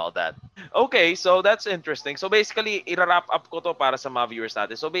hentai and all that. Okay, so that's interesting. So basically, i-wrap up ko to para sa mga viewers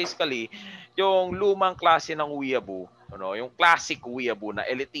natin. So basically, yung lumang klase ng weeaboo, yung classic weeaboo na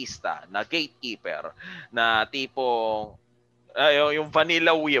elitista, na gatekeeper, na tipong yung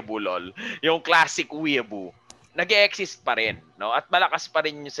vanilla weeaboo lol, yung classic weeaboo. nag-exist pa rin, no? At malakas pa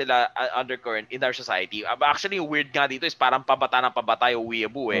rin sila undercurrent in our society. Actually, weird nga dito is parang pabata ng pabata yung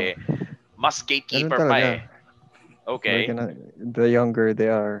weeaboo eh. Mas gatekeeper pa eh. Okay. The younger they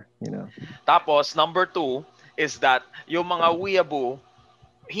are, you know. Tapos, number 2 is that yung mga weeaboo,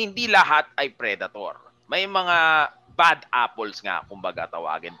 hindi lahat ay predator. May mga bad apples nga, kumbaga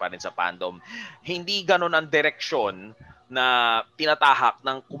tawagin pa rin sa fandom. Hindi ganun ang direksyon na tinatahak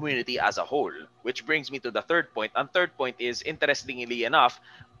ng community as a whole. Which brings me to the third point. Ang third point is, interestingly enough,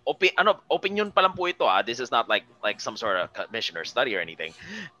 opinion pa lang po ito. This is not like some sort of commissioner study or anything.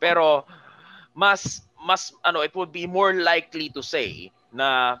 Pero, it would be more likely to say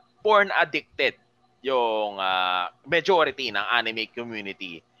na porn addicted yung majority ng anime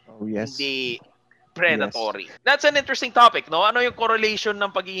community. Oh, yes. Hindi predatory. Yes. That's an interesting topic, no? Ano yung correlation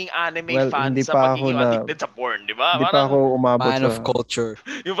ng pagiging anime fan sa pagiging addicted sa porn, di ba? Hindi pa ako umabot Man of culture.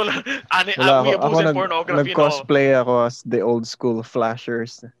 Yung pala, ako nag-cosplay ako as the old school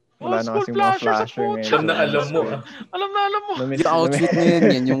flashers. Wala na kasing mga flasher ngayon. Alam mo. Alam mo. Yung outfit mo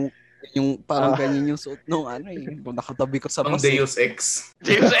yun, yung parang ganyan yung suot nung nakatabi ko sa bus. Ang Deus Ex.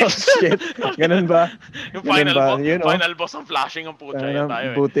 Deus Ex. Shit. Ganun ba? Yung final boss ang flashing ang puta yun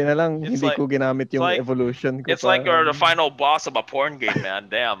tayo. Buti na lang, hindi ko ginamit yung evolution ko. It's like you're the final boss of a porn game, man.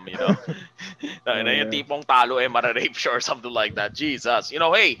 Damn, you know. Yung tipong talo mara-rape siya or something like that. Jesus. You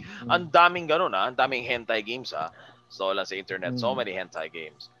know, hey, ang daming ganun ang daming hentai games So lang sa internet, so many hentai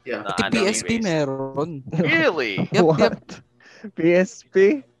games. Yeah. PSP meron. Really? What?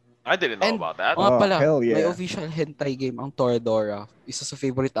 PSP? I didn't know about that. Pala, hell yeah. may official hentai game ang Toradora. Isa sa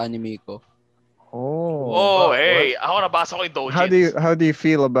favorite anime ko. Oh, hey, ako nabasa ko yung doujins. How do you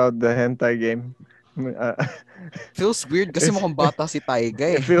feel about the hentai game? Feels weird kasi mukhang bata si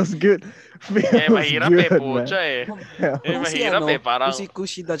Taiga It feels good. Mahirap pucha mahirap parang si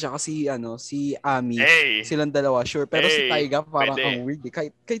Kushida tsaka si Ami, hey, silang dalawa sure, pero si Taiga parang pwede. ang weird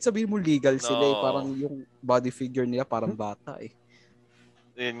kahit sabihin mo legal sila parang yung body figure nila parang bata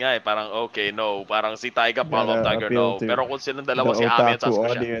Yun nga parang okay, no. Parang si Taiga, Palo Tiger, no. Pero kung silang dalawa, si Ami at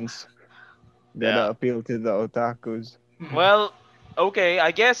Sasuke audience. Gotta appeal to the otakus. Well, okay.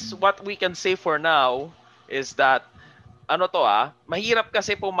 I guess what we can say for now is that, mahirap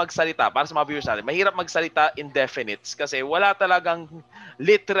kasi po magsalita, para sa mga viewers natin, mahirap magsalita in definites kasi wala talagang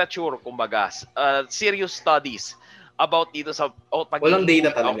literature, kumbaga, serious studies about dito sa walang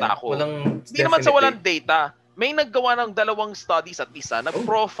data talaga. Otaku. Hindi naman sa walang data. May naggawa ng 2 studies at isa,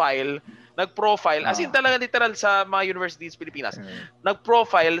 nag-profile, as in talaga literal sa mga universities Pilipinas,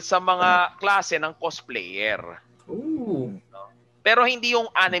 nag-profile sa mga klase ng cosplayer. Ooh. Pero hindi yung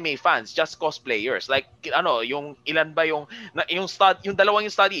anime fans, just cosplayers. Like, yung ilan ba yung dalawang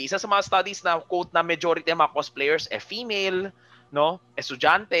yung study, isa sa mga studies na quote na majority ng mga cosplayers, female, no?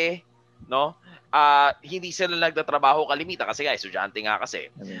 Estudyante, no? Hindi sila nagtatrabaho kalimitan kasi estudyante nga kasi.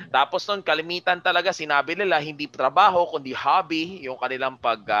 Tapos nun, kalimitan talaga sinabi nila hindi trabaho kundi hobby yung kanilang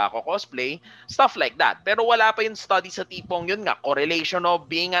pag-cosplay, stuff like that. Pero wala pa yung study sa tipong yun nga, correlation of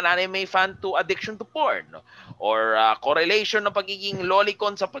being an anime fan to addiction to porn or correlation ng pagiging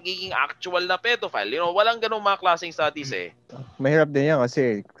lolicon sa pagiging actual na pedophile. Walang ganung mga klaseng studies Mahirap din yan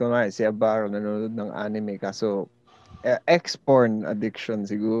kasi kunwari si Abaro nanonood ng anime kaso ex-porn addiction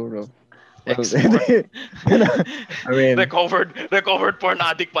siguro. I mean, recovered porn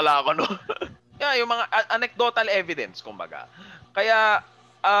addict pala ako, no? Yung mga anecdotal evidence, kumbaga. Kaya,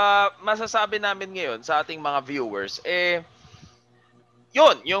 masasabi namin ngayon sa ating mga viewers,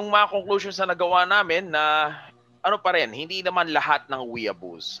 yun, yung mga conclusions na nagawa namin na pa rin, hindi naman lahat ng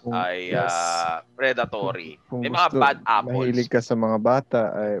weeaboos ay predatory. May mga bad apples. Mahilig ka sa mga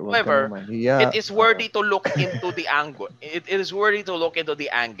bata, ay however, it is worthy to look into the angle. It is worthy to look into the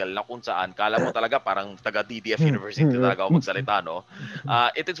angle na kung saan, kala mo talaga parang taga DDF University talaga ako magsalita, no?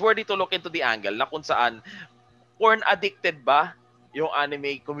 It is worthy to look into the angle na kung saan porn addicted ba yung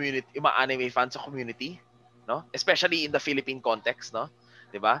anime community, yung mga anime fans sa community, no? Especially in the Philippine context, no?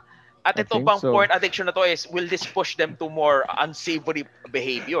 'Di ba? At ito bang porn addiction na to will this push them to more unsavory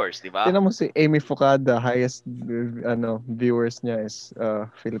behaviors, di ba? Tingnan mo si Amy Fukada, highest viewers niya is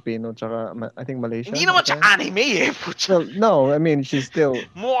Filipino tsaka I think Malaysia. Hindi naman siya anime No, I mean she's still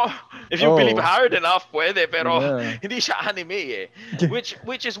more if you believe hard enough pwede pero hindi siya anime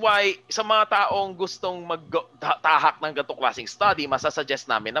which is why sa mga taong gustong magtahak ng ganitong klaseng study, masasuggest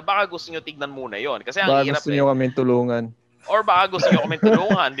namin na baka gusto niyo tignan muna 'yon kasi ang hirap gusto niyo kaming tulungan. Or baka gusto niyo kami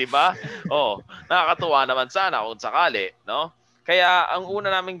tulungan, di ba? Nakakatuwa naman sana kung sakali, no? Kaya ang una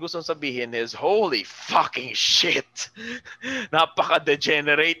namin gustong sabihin is, holy fucking shit!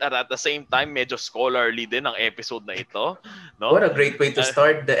 Napaka-degenerate at the same time, medyo scholarly din ang episode na ito. No? What a great way to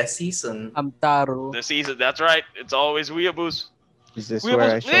start the season. Amtaro. The season, that's right. It's always Weaboos. Is this where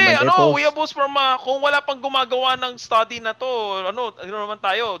I show my nipples? Weaboos from, kung wala pang gumagawa ng study na to, ano naman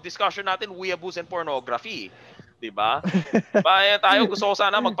tayo, discussion natin, Weaboos and pornography. Diba? Baya tayo, gusto ko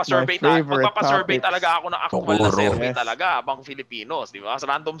sana magpa-survey magpapa-survey talaga ako ng actual na survey talaga abang Filipinos, di ba? Sa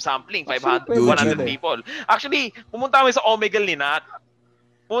random sampling, 500, 100 people. Actually, pumunta kami sa Omegle ni Nat.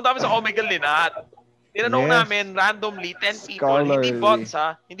 Tinanong namin randomly 10 people, hindi bots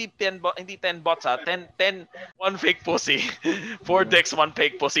ha, hindi 10 bots ha, 10 one fake pussy. 4 decks, one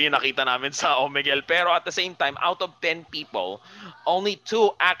fake pussy nakita namin sa Omegle. Pero at the same time, out of 10 people, only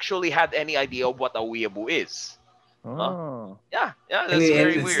 2 actually had any idea of what a weeaboo is. Oh. Yeah, that's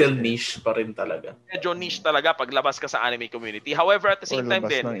very it's weird. Still niche pa rin talaga. Medyo niche talaga paglabas ka sa anime community. However, at the same time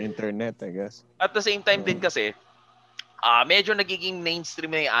din, ng internet, I guess. At the same time din kasi, medyo nagiging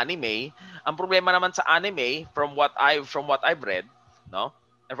mainstream na yung anime. Ang problema naman sa anime, from what I've read, no?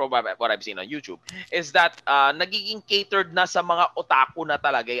 And from what I've seen on YouTube, is that nagiging catered na sa mga otaku na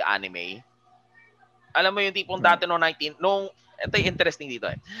talaga yung anime. Alam mo yung tipong dati ito yung interesting dito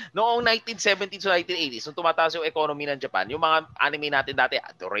eh. Noong 1970s to 1980s, nung tumataas yung economy ng Japan, yung mga anime natin dati,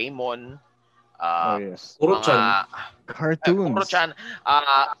 Doraemon, Kuro-chan, cartoons, Kuro-chan,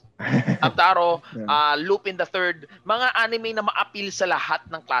 Amtaro, Lupin the Third, mga anime na ma-appeal sa lahat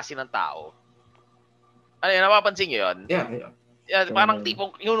ng klase ng tao. Ano yun, napapansin nyo yun? Yeah. Parang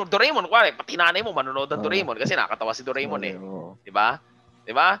tipong, yung Doraemon, pati nanay mo manonood ng Doraemon kasi nakatawa si Doraemon eh. Diba?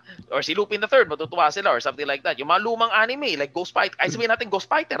 Or si Lupin the Third, matutuwa sila or something like that. Yung mga lumang anime, like Ghost Fighter, ay sabihin natin Ghost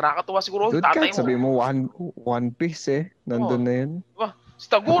Fighter, nakakatuwa siguro Dude, tatay mo. Sabihin mo One Piece eh. Nandun na yun. Diba? Si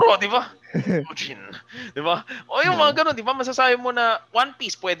Taguro, di ba? Ujin. Di ba? O yung mga ganun, di ba? Masasabi mo na One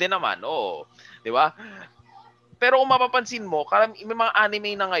Piece pwede naman. Oo. Di ba? Pero kung mapapansin mo, may mga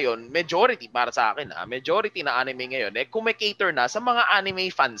anime na ngayon, majority para sa akin, majority na anime ngayon, kumikater na sa mga anime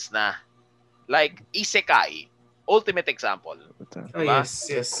fans na. Like, Isekai. Ultimate example. Diba?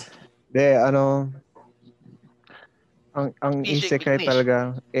 Yes. Ang isekai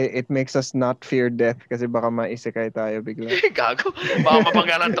talaga, it makes us not fear death kasi baka ma-isekai tayo bigla. Gago. Baka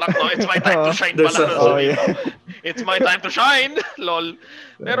mapanggalan track to. It's my time to shine pala. It's my time to shine. Lol.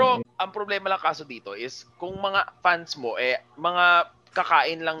 Pero, ang problema lang kaso dito is, kung mga fans mo, mga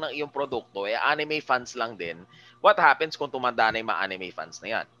kakain lang ng iyong produkto, anime fans lang din, what happens kung tumanda na yung mga anime fans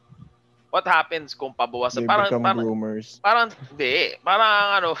na yan? What happens kung pabawas parang groomers. Parang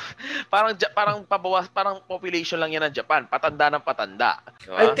pabawas, parang population lang yan ng Japan, patanda ng patanda.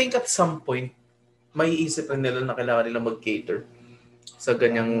 Diba? I think at some point may isip rin nila na kailangan nila mag-cater sa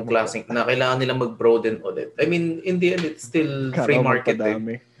ganyang klaseng na kailangan nila mag-broaden ulit. I mean, in the end it's still free market eh.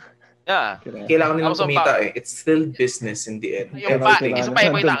 Yeah. Kailangan nilang kumita eh. It's still business in the end. Ito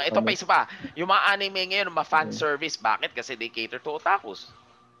pa. Yung mga anime ngayon, mga fan service, bakit? Kasi they cater to otakus.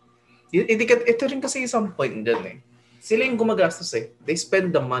 Ito rin kasi isang point dyan eh. Sila yung gumagastos eh. They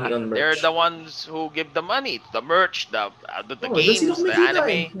spend the money on merch. They're the ones who give the money. The merch, the games, the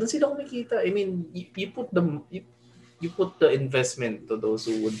anime. Doon sila kumikita. I mean, you put the investment to those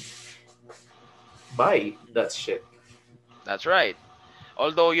who would buy that shit. That's right.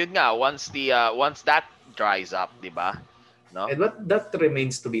 Although yun nga, once that dries up, di ba? No? And that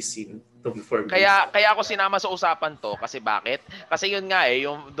remains to be seen. Kaya ako sinama sa usapan to kasi bakit? Kasi yun nga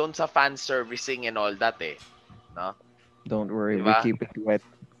yung doon sa fan servicing and all that no? Don't worry, diba? We keep it wet.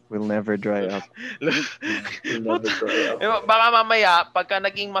 We'll never dry up. Baka mamaya pagka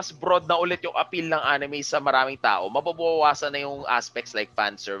naging mas broad na ulit yung appeal ng anime sa maraming tao, mababawasan na yung aspects like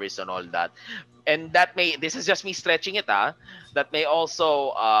fan service and all that. And this is just me stretching it that may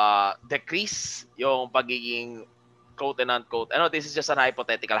also decrease yung pagiging quote and unquote. This is just an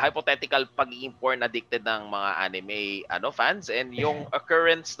hypothetical pagiging porn addicted ng mga anime fans and yung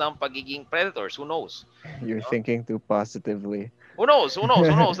occurrence ng pagiging predators. Who knows? You're thinking too positively. Who knows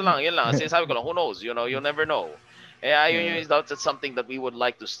lang. Yun lang. Sinasabi ko lang, who knows? You never know. That's something that we would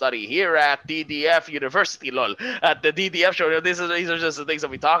like to study here at DDF University, lol. At the DDF show, these are just the things that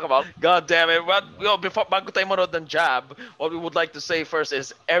we talk about. God damn it. Bago tayo manood ng Jab, what we would like to say first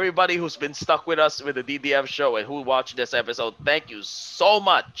is everybody who's been stuck with us with the DDF show and who watched this episode, thank you so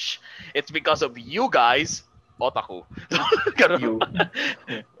much. It's because of you guys. Otaku.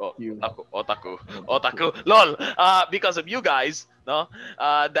 Otaku. Lol. Because of you guys, no?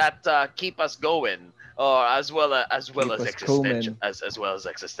 That keep us going. As well as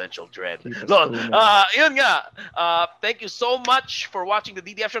existential dread. Lol. Yun nga. Thank you so much for watching the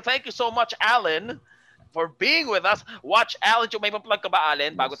DDF show. Thank you so much, Alan. for being with us. Watch Alan Chu. May pa-plug ka ba,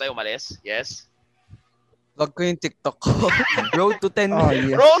 Allen, bago tayo umalis? Yes? Plug ko yung TikTok ko. Road to 10. Oh,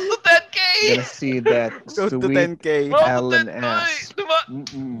 yes. Road to 10K! Gonna see that Road to sweet 10K. Alan ass. Diba?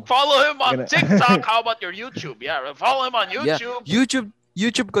 Follow him on TikTok. How about your YouTube? Yeah, follow him on YouTube. Yeah.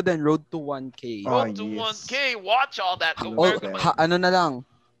 YouTube ko din, Road to 1K. Road to 1K. Watch all that. Ano na lang,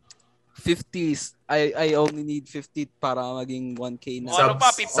 50s. I only need 50 para maging 1K na.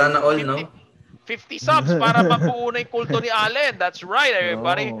 Subs, sana all, no? 50 subs para mabuo na yung kulto ni Allen. That's right,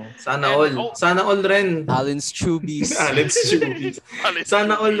 everybody. Sana all. Sana all rin. Allen's Chubies. Allen's Chubies.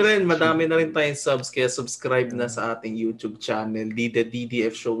 Sana all rin. Madami na rin tayong subs. Kaya subscribe na sa ating YouTube channel. The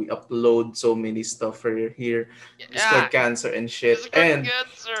DDF Show. We upload so many stuff for here. Discord Cancer and shit. And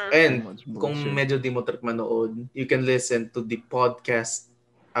kung medyo di mo trip manood, you can listen to the podcast,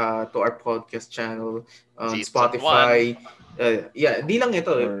 to our podcast channel on Spotify. Di lang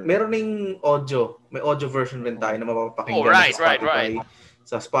ito. Meron ning audio. May audio version rin tayo na mapapakinggan sa Spotify.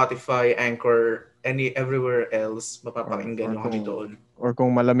 Sa Spotify, Anchor, everywhere else, mapapakinggan nyo kami doon. Or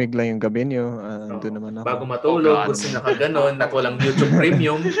kung malamig lang yung gabi nyo, doon naman ako. Bago matulog, kung sinakaganon at walang YouTube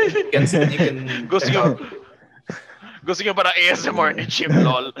Premium, you can gusto nyo ba ng ASMR ni Chim,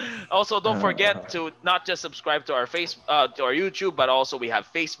 lol? Also, don't forget to not just subscribe to our to our YouTube, but also we have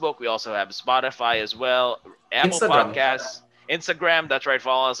Facebook. We also have Spotify as well. Apple Podcasts, Instagram. That's right.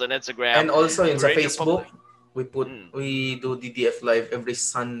 Follow us on Instagram. And also in sa Facebook, we do DDF Live every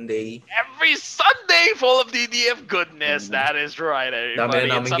Sunday. Every Sunday, full of DDF goodness. That is right, everybody. Dami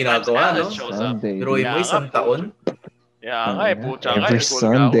na namin ginagawa, no? Pero mo isang taon. Yeah, every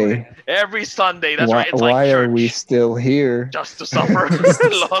Sunday. Every Sunday, that's right. It's why like are we still here? Just to suffer.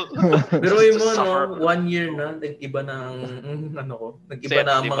 Pero mo, no, 1 year na, nag-iba na nag-iba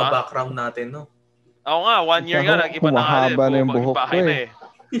na ang mga background natin, no? Oo nga, 1 year nga, nag-iba na na yung buhok ko eh.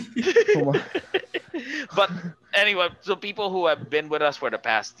 But anyway, so people who have been with us for the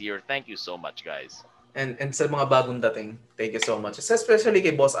past year, thank you so much, guys. And sa mga bagong dating, thank you so much. Especially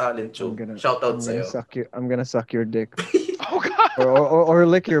kay Boss Allen Chu. Shout out sa'yo. I'm gonna suck your dick. Oh God. Or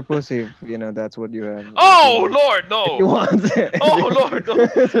lick your pussy. You know, that's what you have. Oh Lord, no. If you want it. Oh Lord, no.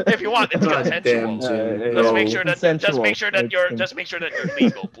 If you want, it's consensual. Just make sure that you're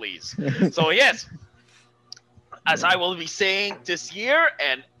legal, please. So yes, as I will be saying this year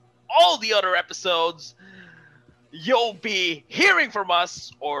and all the other episodes, you'll be hearing from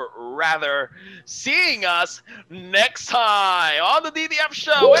us, or rather, seeing us next time on the DDF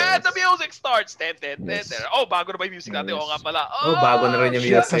Show. And the music starts. Oh, bago na ba yung music natin? Oo nga pala. Bago na rin yung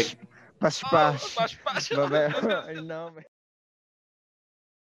music. Pash. Pash. I know, man.